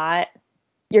walking a lot,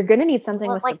 you're going to need you something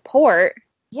want with like, support.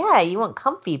 yeah, you want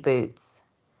comfy boots.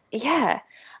 Yeah.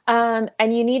 And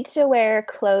you need to wear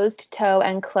closed toe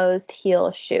and closed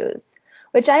heel shoes,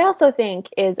 which I also think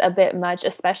is a bit much,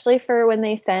 especially for when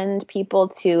they send people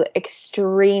to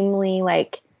extremely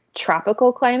like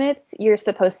tropical climates. You're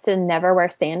supposed to never wear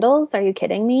sandals. Are you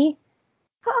kidding me?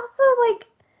 But also, like,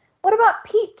 what about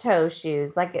peep toe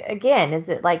shoes? Like, again, is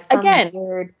it like some Again,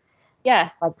 weird yeah.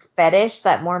 like fetish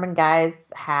that Mormon guys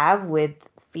have with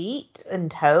feet and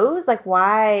toes? Like,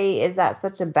 why is that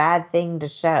such a bad thing to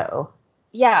show?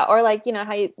 Yeah, or like,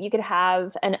 how you could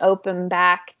have an open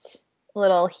backed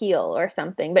little heel or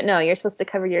something. But no, you're supposed to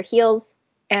cover your heels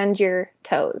and your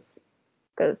toes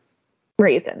because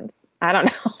reasons. I don't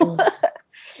know. Oh,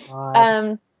 God.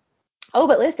 um, Oh,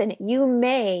 but listen, you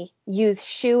may use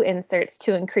shoe inserts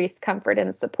to increase comfort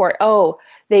and support. Oh,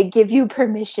 they give you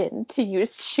permission to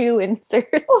use shoe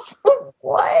inserts.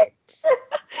 What?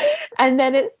 And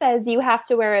then it says you have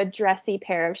to wear a dressy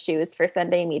pair of shoes for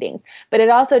Sunday meetings. But it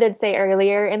also did say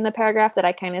earlier in the paragraph that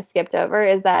I kind of skipped over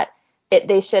is that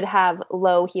they should have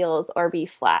low heels or be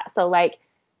flat. So like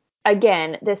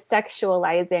again, this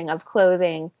sexualizing of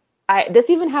clothing. This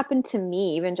even happened to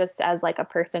me, even just as like a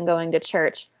person going to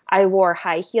church. I wore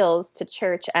high heels to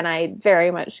church, and I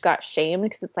very much got shamed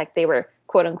because it's like they were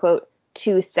quote unquote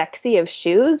too sexy of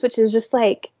shoes, which is just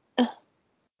like,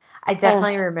 I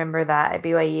definitely remember that at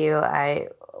BYU.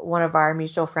 One of our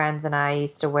mutual friends and I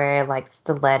used to wear like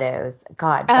stilettos.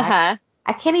 God, uh-huh.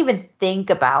 I can't even think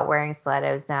about wearing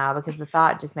stilettos now because the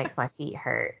thought just makes my feet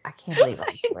hurt. I can't believe I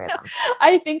used to wear them.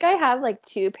 I think I have like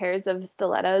two pairs of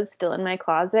stilettos still in my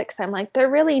closet because I'm like, they're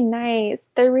really nice,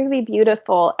 they're really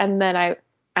beautiful, and then I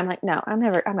I'm like, no, I'm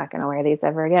not going to wear these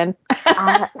ever again.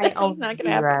 I It's just own not going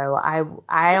to happen. zero.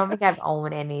 I don't think I've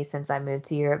owned any since I moved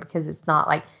to Europe because it's not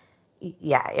like,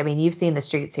 yeah, I mean, you've seen the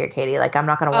streets here, Katie. Like, I'm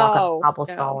not gonna walk on Oh, no.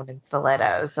 cobblestone in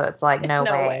stilettos, so it's like no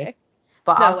No way. way.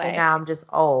 But No also way. now I'm just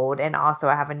old, and also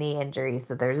I have a knee injury,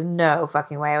 so there's no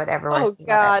fucking way I would ever wear Oh,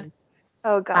 God. stilettos.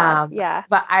 Oh, God. Um, Yeah.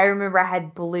 but I remember I had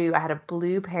a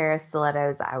blue pair of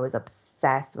stilettos that I was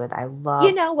obsessed with. I You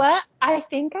loved. know what? I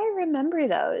think I remember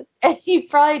those. And you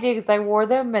probably do because I wore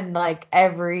them in like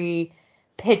every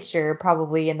picture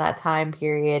probably in that time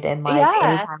period. And like Yeah.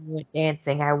 anytime we went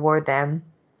dancing, I wore them.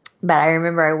 But I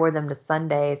remember I wore them to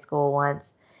Sunday school once.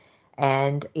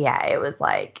 And yeah, it was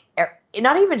like,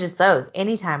 not even just those.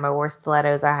 Anytime I wore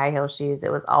stilettos or high heel shoes,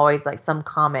 it was always like some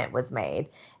comment was made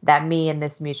that me and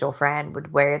this mutual friend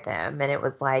would wear them. And it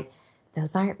was like,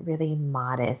 those aren't really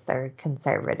modest or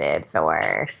conservative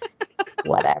or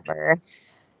whatever.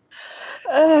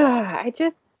 Ugh,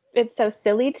 it's so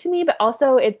silly to me, but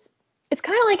also it's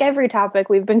kind of like every topic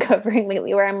we've been covering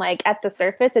lately where I'm like, at the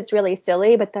surface, it's really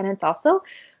silly, but then it's also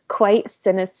quite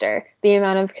sinister, the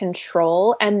amount of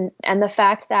control and the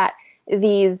fact that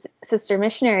these sister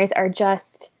missionaries are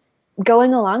just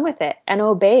going along with it and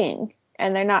obeying,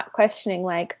 and they're not questioning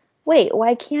like, wait,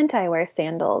 why can't I wear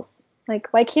sandals?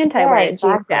 Like, why can't I Yeah, wear a jean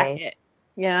exactly. jacket?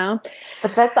 You know?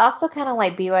 But that's also kind of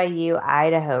like BYU,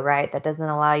 Idaho, right? That doesn't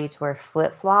allow you to wear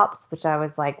flip-flops, which I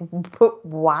was like, "But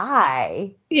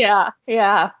why?" Yeah,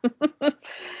 yeah.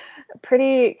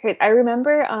 Pretty crazy. I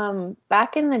remember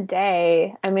back in the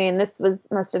day, I mean, this was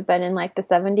must have been in like the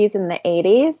 70s and the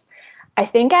 80s. I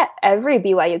think at every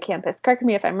BYU campus, correct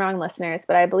me if I'm wrong, listeners,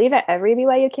 but I believe at every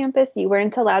BYU campus, you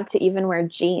weren't allowed to even wear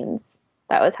jeans.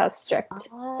 That was how strict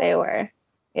they What? were.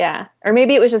 Yeah. Or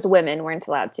maybe it was just women weren't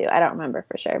allowed to. I don't remember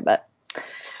for sure, but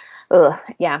ugh,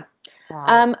 yeah. God.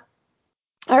 Um,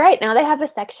 all right, now they have a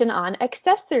section on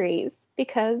accessories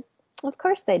because of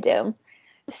course they do.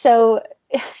 So,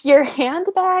 your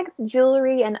handbags,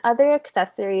 jewelry, and other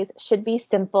accessories should be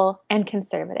simple and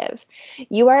conservative.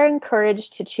 You are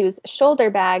encouraged to choose shoulder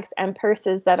bags and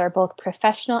purses that are both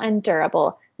professional and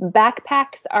durable.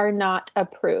 Backpacks are not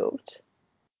approved.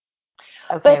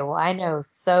 Okay, But, well, I know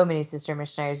so many sister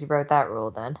missionaries who broke that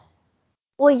rule then.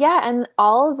 well, yeah, and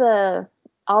all the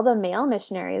male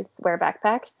missionaries wear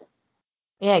backpacks.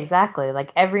 Yeah, exactly.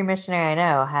 Like every missionary I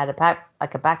know had a pack,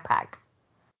 like a backpack.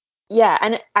 Yeah,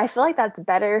 and I feel like that's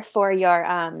better for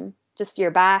your just your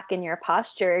back and your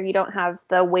posture. You don't have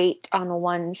the weight on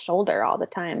one shoulder all the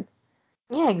time.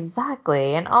 Yeah,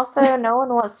 exactly. And also, no one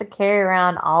wants to carry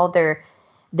around all their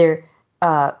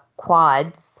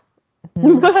quads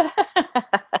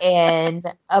in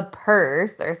a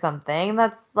purse or something.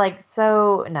 That's like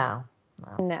so no.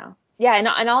 No. No. Yeah,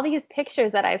 and all these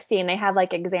pictures that I've seen, they have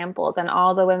like examples, and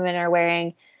all the women are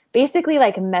wearing basically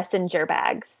like messenger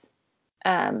bags.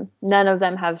 None of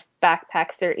them have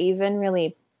backpacks or even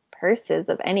really purses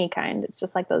of any kind. It's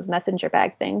just like those messenger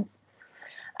bag things.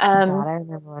 God, Um, I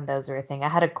remember when those were a thing. I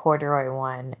had a corduroy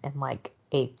one in like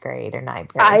eighth grade or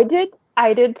ninth grade.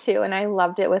 I did too, and I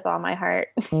loved it with all my heart.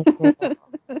 Me too.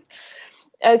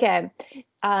 Okay.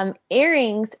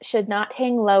 Earrings should not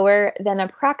hang lower than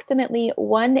approximately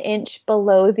 1 inch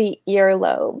below the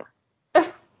earlobe.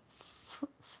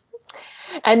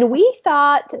 And we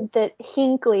thought that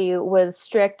Hinckley was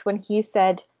strict when he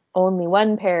said only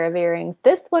one pair of earrings.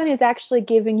 This one is actually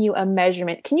giving you a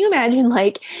measurement. Can you imagine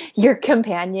like your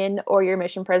companion or your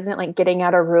mission president like getting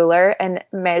out a ruler and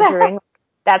measuring?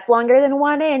 That's longer than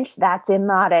 1 inch. That's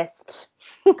immodest.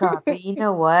 God, but you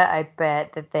know what? I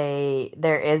bet that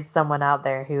there is someone out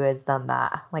there who has done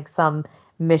that, like some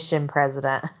mission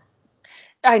president.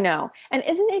 I know. And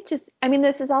isn't it just, I mean,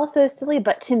 this is also silly,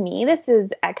 but to me, this is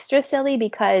extra silly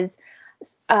because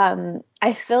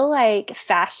I feel like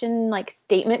fashion, like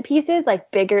statement pieces, like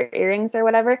bigger earrings or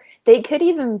whatever, they could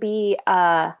even be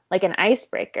like an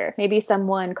icebreaker. Maybe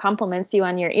someone compliments you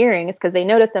on your earrings because they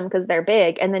notice them because they're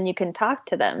big, and then you can talk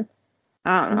to them.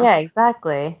 I don't know. Yeah,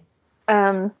 exactly.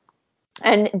 Um,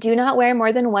 and do not wear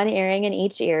more than one earring in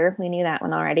each ear. We knew that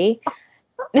one already.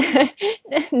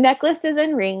 Necklaces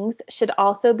and rings should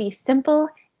also be simple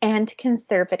and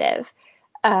conservative.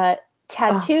 Uh, Oh,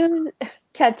 tattoos,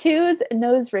 tattoos,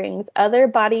 nose rings, other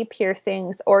body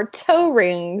piercings, or toe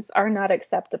rings are not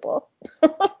acceptable.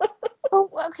 well,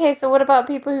 okay, so what about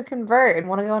people who convert and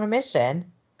want to go on a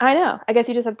mission? I know. I guess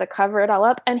you just have to cover it all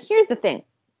up. And here's the thing.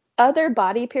 Other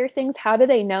body piercings, how do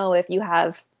they know if you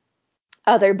have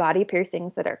other body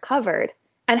piercings that are covered?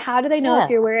 And how do they know if Yeah.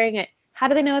 you're wearing it? How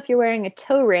do they know if you're wearing a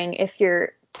toe ring if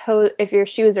your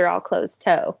shoes are all closed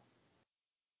toe?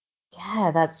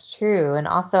 Yeah, that's true. And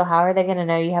also, how are they going to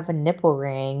know you have a nipple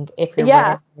ring if you're Yeah,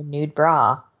 wearing a nude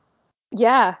bra?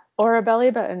 yeah, or a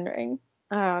belly button ring.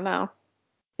 I don't know.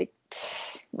 Like,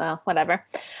 well, whatever.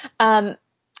 Um,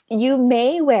 you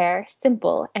may wear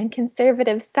simple and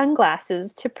conservative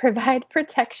sunglasses to provide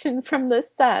protection from the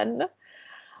sun.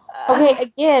 Okay, Uh,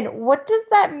 again, what does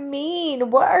that mean?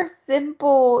 What are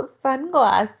simple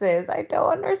sunglasses? I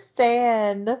don't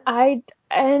understand.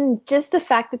 and just the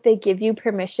fact that they give you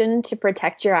permission to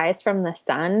protect your eyes from the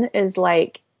sun is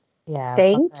like, Yeah, fuck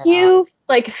thank that off. you.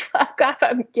 Like, fuck off.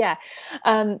 Yeah.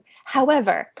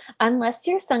 However, unless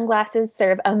your sunglasses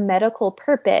serve a medical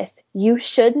purpose, you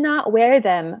should not wear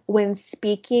them when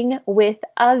speaking with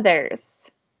others.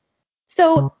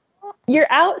 So you're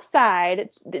outside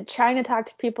trying to talk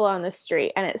to people on the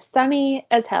street and it's sunny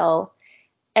as hell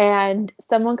and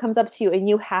someone comes up to you and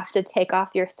you have to take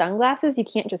off your sunglasses. You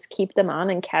can't just keep them on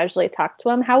and casually talk to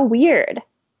them. How weird.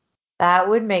 That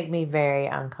would make me very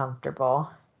uncomfortable.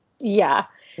 Yeah.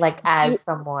 Like Do you, as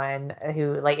someone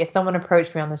who like if someone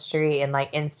approached me on the street and like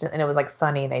instant and it was like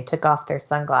sunny and they took off their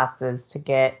sunglasses to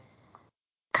get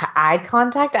eye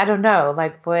contact, I don't know.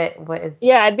 Like what is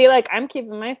yeah, I'd be like, I'm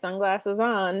keeping my sunglasses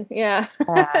on. Yeah.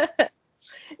 that?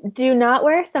 Do not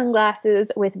wear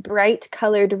sunglasses with bright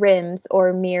colored rims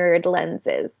or mirrored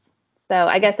lenses. So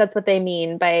I guess that's what they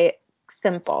mean by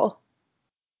simple.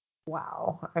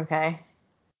 Wow. Okay.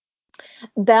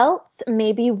 Belts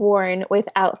may be worn with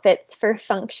outfits for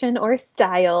function or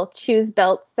style. Choose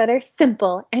belts that are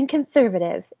simple and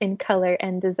conservative in color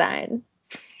and design.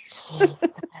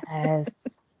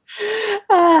 Jesus.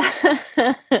 Uh,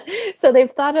 so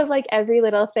they've thought of like every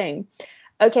little thing.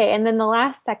 Okay, and then the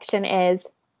last section is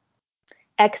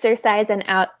exercise and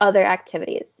other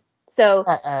activities. So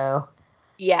Uh-oh.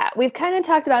 yeah, we've kind of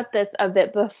talked about this a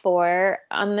bit before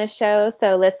on the show.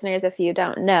 So, listeners, if you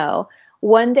don't know,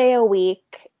 1 day a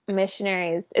week,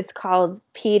 missionaries, it's called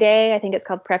P Day. I think it's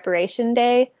called Preparation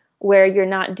Day, where you're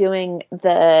not doing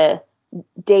the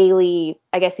daily,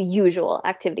 I guess, usual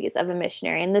activities of a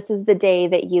missionary. And this is the day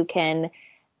that you can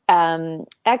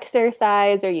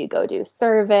exercise or you go do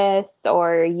service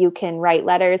or you can write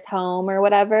letters home or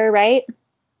whatever, right?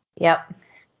 Yep.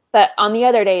 But on the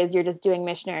other days, you're just doing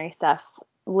missionary stuff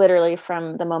literally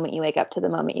from the moment you wake up to the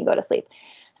moment you go to sleep.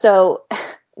 So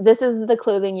this is the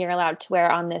clothing you're allowed to wear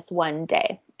on this 1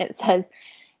 day. It says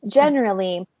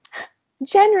generally,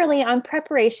 generally on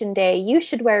preparation day, you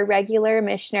should wear regular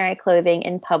missionary clothing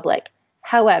in public.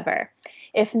 However,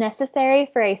 if necessary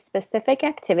for a specific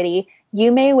activity,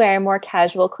 you may wear more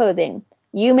casual clothing.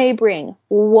 You may bring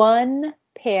one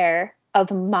pair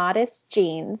of modest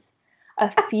jeans,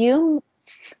 a few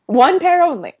one pair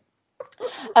only.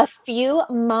 A few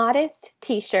modest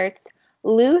t-shirts,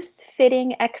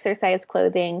 loose-fitting exercise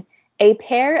clothing, a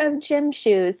pair of gym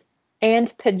shoes,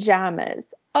 and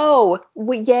pajamas. Oh,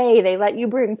 yay, they let you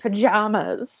bring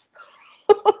pajamas.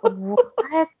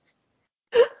 What?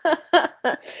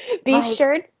 Be Like,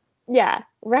 sure, yeah,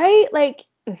 right? Like,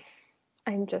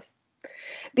 I'm just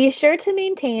be sure to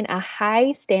maintain a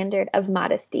high standard of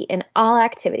modesty in all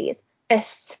activities,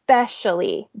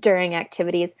 especially during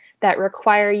activities that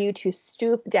require you to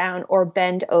stoop down or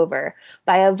bend over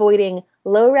by avoiding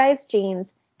low-rise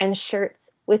jeans and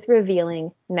shirts with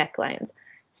revealing necklines.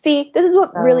 See, this is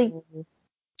what really so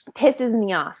pisses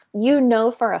me off. You know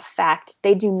for a fact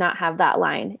they do not have that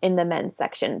line in the men's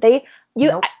section. They you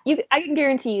nope. I can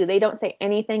guarantee you they don't say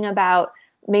anything about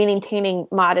maintaining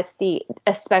modesty,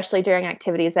 especially during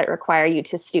activities that require you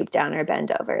to stoop down or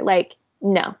bend over. Like,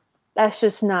 no. That's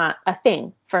just not a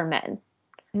thing for men.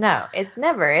 No, it's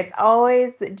never. It's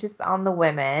always just on the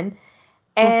women. Mhm.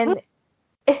 And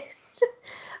it's just,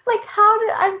 like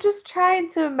I'm just trying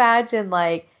to imagine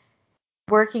like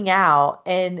working out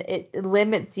and it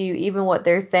limits you even what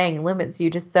they're saying limits you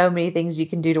to so many things you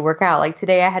can do to work out. Like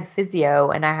today I had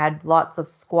physio and I had lots of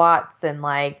squats and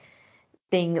like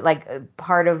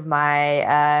part of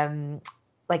my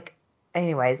like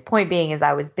anyways, point being is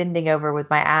I was bending over with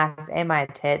my ass and my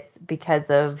tits because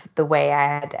of the way I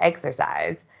had to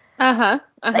exercise. Uh-huh.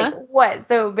 Like Uh-huh. what?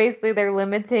 So basically they're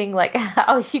limiting like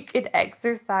how you could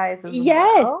exercise as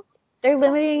Yes. well. They're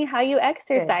limiting how you Good.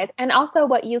 exercise and also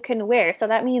what you can wear. So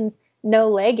that means no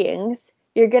leggings.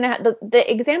 You're gonna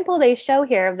the example they show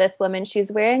here of this woman,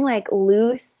 she's wearing like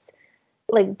loose,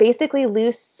 like basically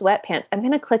loose sweatpants. I'm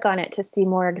gonna click on it to see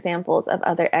more examples of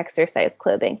other exercise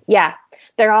clothing. Yeah,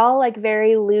 they're all like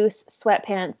very loose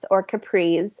sweatpants or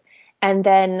capris, and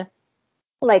then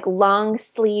like long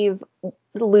sleeve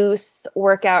loose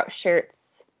workout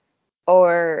shirts,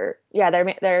 or yeah,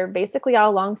 they're basically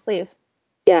all long sleeve.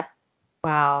 Yeah.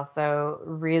 Wow, so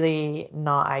really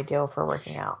not ideal for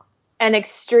working out. and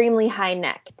extremely high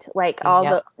necked, like all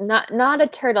Yep. the not a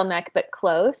turtleneck, but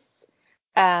close.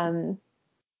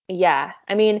 Yeah,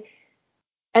 I mean,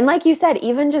 and like you said,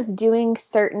 even just doing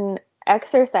certain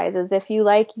exercises, if you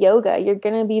like yoga, you're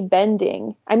gonna be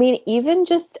bending. I mean, even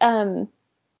just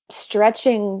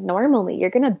stretching normally, you're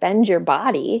gonna bend your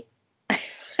body.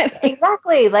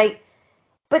 Exactly. Like,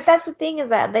 but that's the thing is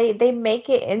that they make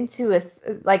it into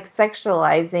like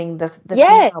sexualizing the female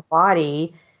Yes,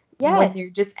 body when you're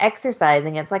yes. just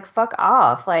exercising. It's like fuck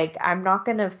off. Like I'm not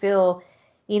gonna feel,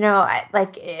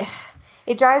 like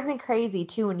it drives me crazy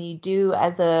too when you do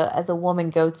as a woman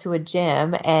go to a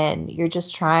gym and you're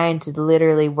just trying to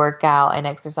literally work out and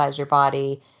exercise your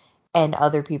body and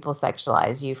other people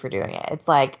sexualize you for doing it. It's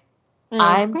like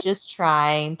I'm Mhm. just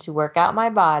trying to work out my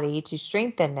body to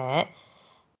strengthen it,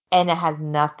 and it has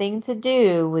nothing to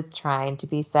do with trying to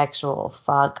be sexual.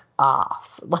 Fuck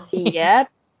off. Like, Yep,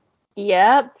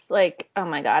 yep. Like, oh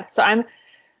my God. So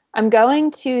I'm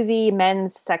going to the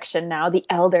men's section now, the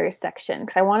elders section,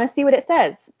 because I want to see what it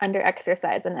says under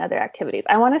exercise and other activities.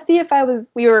 I want to see if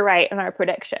we were right in our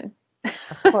prediction.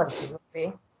 of course it would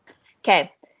be.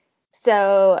 Okay.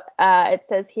 So it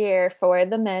says here for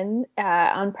the men,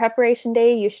 on preparation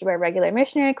day, you should wear regular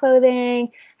missionary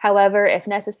clothing. However, if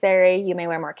necessary, you may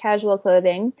wear more casual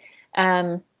clothing.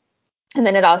 And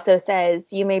then it also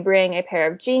says you may bring a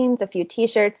pair of jeans, a few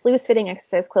t-shirts, loose-fitting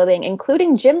exercise clothing,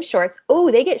 including gym shorts. Oh,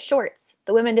 they get shorts.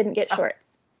 The women didn't get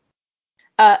shorts.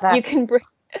 You That can bring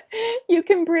you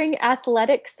can bring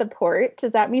athletic support.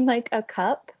 Does that mean like a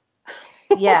cup?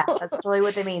 Yeah, that's totally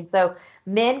what they mean. So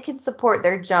men can support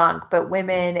their junk, but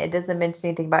women, it doesn't mention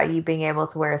anything about you being able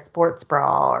to wear a sports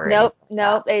bra or anything Nope,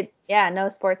 like that. nope. No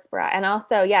sports bra. And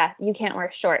also, yeah, you can't wear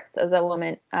shorts as a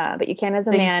woman, but you can as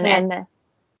a So you man. can't And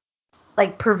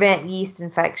like prevent yeast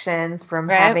infections from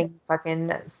right, having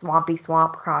fucking swampy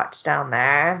swamp crotch down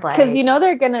there. because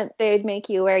Like, they'd make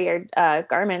you wear your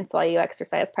garments while you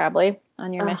exercise, probably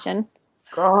on your oh mission.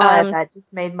 God, Um, that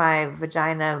just made my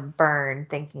vagina burn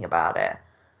thinking about it.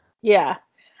 yeah.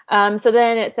 So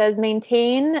then it says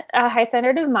maintain a high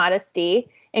standard of modesty,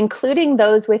 including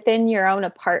those within your own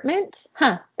apartment.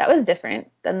 Huh, that was different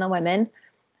than the women.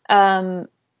 Um,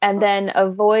 and then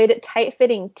avoid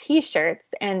tight-fitting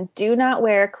t-shirts and do not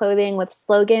wear clothing with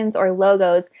slogans or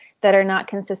logos that are not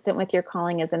consistent with your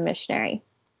calling as a missionary.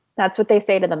 That's what they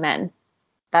say to the men.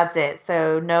 That's it.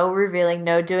 So no revealing,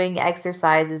 no doing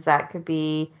exercises that could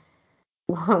be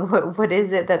what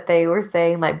is it that they were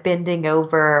saying, like bending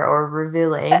over or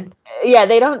revealing? Yeah,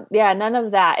 they don't. Yeah, none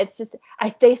of that. It's just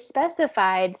they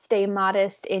specified stay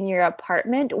modest in your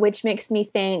apartment, which makes me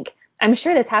think. I'm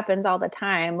sure this happens all the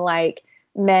time. Like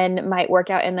men might work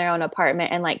out in their own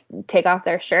apartment and like take off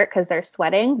their shirt because they're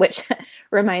sweating, which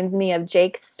reminds me of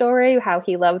Jake's story, how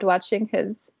he loved watching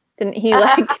his. Didn't he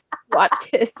like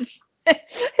watch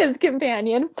his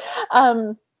companion?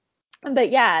 Um,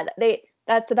 but yeah,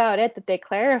 that's about it that they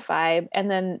clarify, and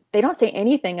then they don't say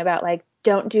anything about like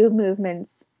don't do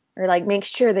movements or like make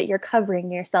sure that you're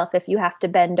covering yourself if you have to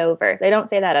bend over. They don't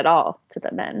say that at all to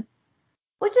the men.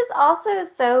 Which is also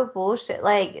so bullshit.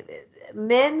 Like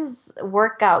men's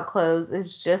workout clothes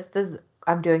is just as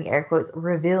I'm doing air quotes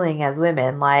revealing as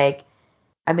women. Like,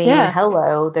 I mean, Yeah.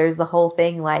 hello, there's the whole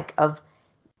thing like of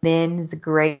men's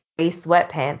gray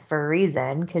sweatpants for a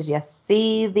reason because you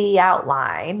see the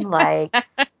outline. Like,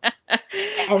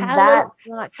 and Hallelujah. that's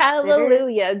not considered.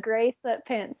 Hallelujah. Gray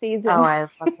sweatpants Oh, season. I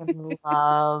fucking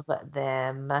love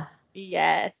them.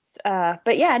 Yes.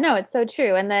 But yeah, no, it's so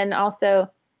true. And then also,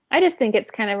 I just think it's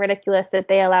kind of ridiculous that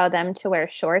they allow them to wear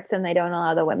shorts and they don't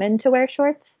allow the women to wear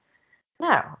shorts.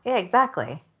 No, yeah,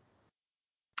 exactly.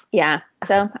 Yeah.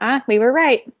 So, we were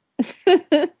right.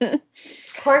 Of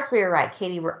course we were right,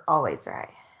 Katie. We're always right.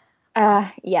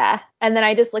 Yeah. And then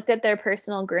I just looked at their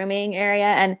personal grooming area,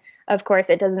 and of course,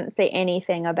 it doesn't say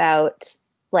anything about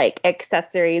like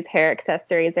accessories, hair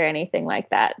accessories, or anything like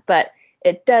that. But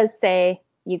it does say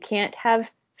you can't have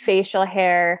facial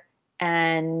hair,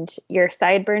 and your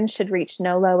sideburns should reach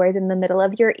no lower than the middle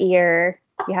of your ear.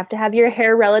 You have to have your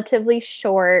hair relatively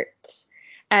short.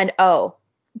 And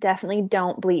definitely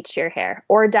don't bleach your hair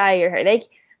or dye your hair.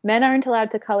 Men aren't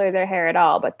allowed to color their hair at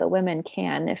all, but the women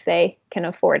can if they can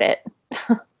afford it.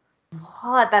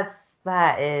 What?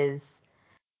 That is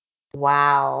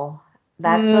wow.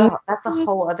 Mm. That's a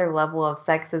whole other level of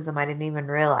sexism I didn't even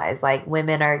realize. Like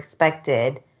women are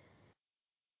expected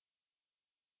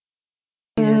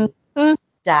to Mhm.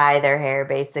 dye their hair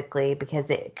basically because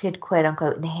it could quote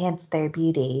unquote enhance their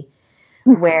beauty.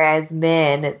 Whereas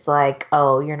men, it's like,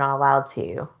 oh, you're not allowed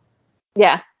to.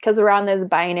 Yeah, because we're on this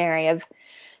binary of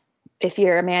if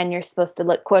you're a man, you're supposed to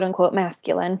look quote unquote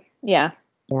masculine. Yeah.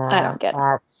 I Yeah, don't get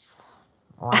that's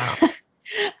wow. it.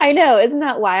 I know. Isn't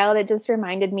that wild? It just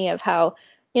reminded me of how,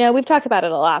 we've talked about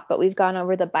it a lot, but we've gone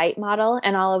over the bite model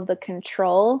and all of the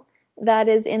control that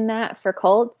is in that for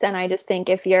cults. And I just think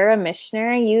if you're a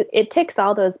missionary, it ticks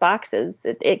all those boxes.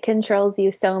 It controls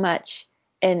you so much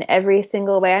in every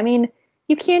single way. I mean,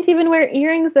 you can't even wear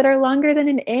earrings that are longer than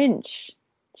an inch.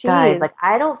 Guys, Jeez.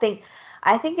 like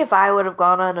I think if I would have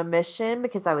gone on a mission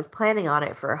because I was planning on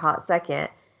it for a hot second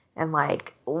and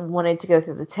like wanted to go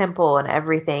through the temple and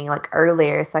everything like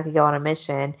earlier so I could go on a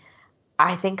mission,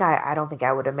 I don't think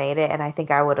I would have made it, and I think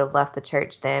I would have left the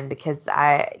church then because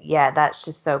yeah, that's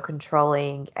just so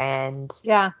controlling and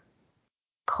Yeah.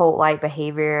 cult-like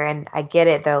behavior. And I get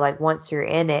it though, like once you're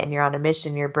in it and you're on a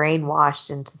mission, you're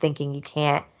brainwashed into thinking you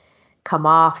can't come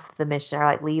off the mission or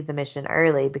like leave the mission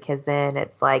early because then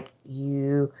it's like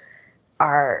you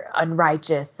are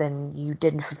unrighteous and you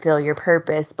didn't fulfill your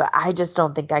purpose. But I just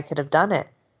don't think I could have done it.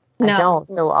 I No, don't.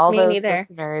 So all me those neither.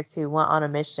 listeners who went on a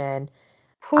mission,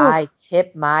 Whew. I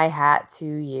tip my hat to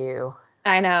you.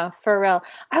 I know, for real.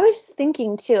 I was just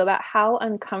thinking too about how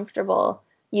uncomfortable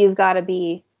you've got to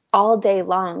be all day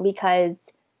long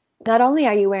because not only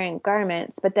are you wearing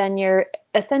garments, but then you're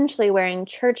essentially wearing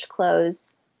church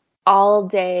clothes all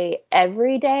day,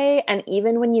 every day. And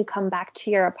even when you come back to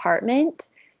your apartment,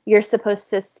 you're supposed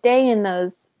to stay in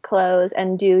those clothes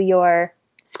and do your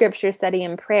scripture study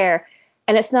and prayer.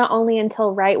 And it's not only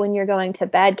until right when you're going to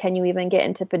bed can you even get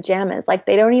into pajamas. Like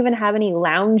they don't even have any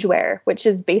loungewear, which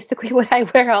is basically what I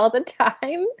wear all the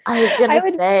time. I was I gonna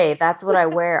would say that's what I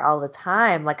wear all the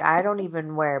time. Like I don't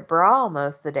even wear a bra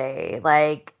most of the day.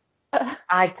 Like and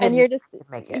I could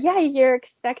make it. yeah, you're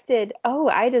expected. Oh,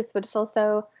 I just would feel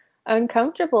so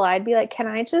uncomfortable. I'd be like, can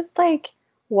I just like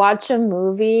watch a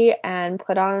movie and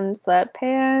put on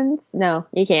sweatpants? No,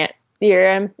 you can't. You're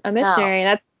a No. missionary.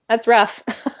 That's rough.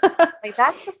 Like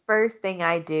that's the first thing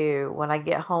I do when I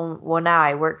get home. Well, now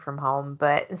I work from home,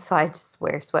 but so I just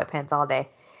wear sweatpants all day.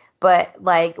 But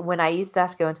like when I used to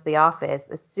have to go into the office,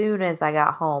 as soon as I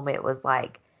got home, it was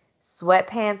like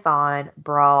sweatpants on,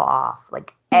 bra off,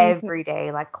 like Mhm. every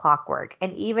day, like clockwork.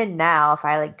 And even now, if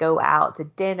I like go out to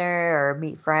dinner or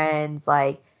meet friends,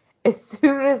 like as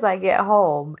soon as I get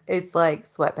home, it's like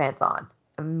sweatpants on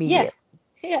Yes. immediately.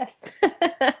 Yes.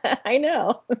 I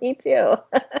know. Me too.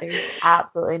 There's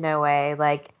absolutely no way.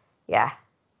 Like, yeah.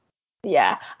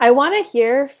 Yeah, I want to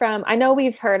hear from, I know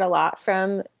we've heard a lot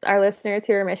from our listeners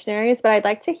who are missionaries, but I'd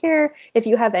like to hear if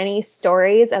you have any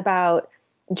stories about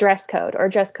dress code or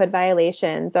dress code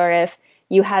violations, or if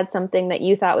you had something that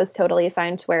you thought was totally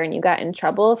fine to wear and you got in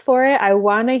trouble for it. I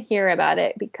want to hear about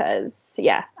it because,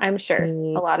 yeah, I'm sure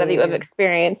Me a lot of you have too.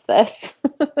 experienced this.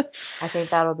 I think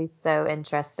that'll be so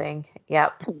interesting.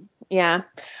 Yep. Yeah.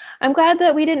 I'm glad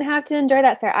that we didn't have to endure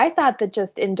that, Sarah. I thought that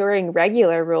just enduring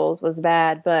regular rules was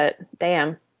bad, but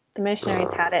damn, the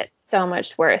missionaries had it so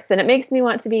much worse. And it makes me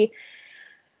want to be,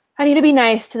 I need to be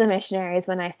nice to the missionaries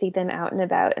when I see them out and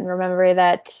about and remember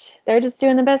that they're just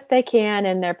doing the best they can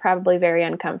and they're probably very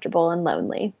uncomfortable and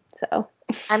lonely. So,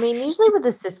 I mean, usually with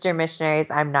the sister missionaries,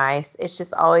 I'm nice. It's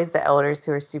just always the elders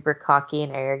who are super cocky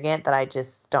and arrogant that I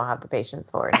just don't have the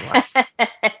patience for anymore.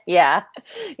 yeah.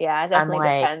 Yeah, it I'm definitely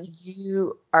like, depends.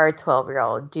 you are a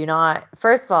 12-year-old. Do not,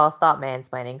 first of all, stop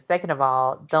mansplaining. Second of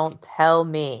all, don't tell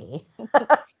me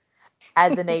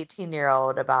as an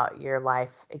 18-year-old about your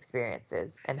life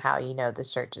experiences and how you know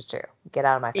this church is true. Get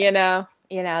out of my face.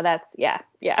 That's, yeah,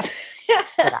 yeah.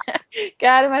 Get out. Get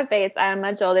out of my face. I'm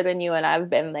much older than you and I've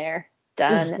been there,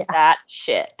 done Yeah. that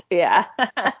shit. Yeah.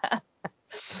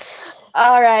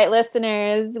 All right,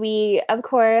 listeners, we, of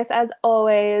course, as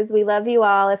always, we love you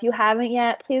all. If you haven't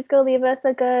yet, please go leave us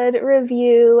a good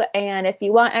review. And if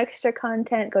you want extra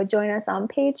content, go join us on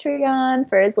Patreon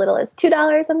for as little as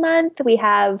 $2 a month. We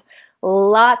have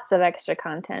lots of extra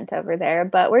content over there,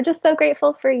 but we're just so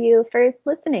grateful for you for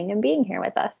listening and being here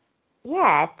with us.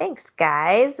 Yeah, thanks,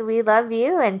 guys. We love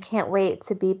you and can't wait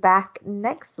to be back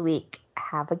next week.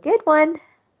 Have a good one.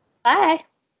 Bye.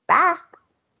 Bye.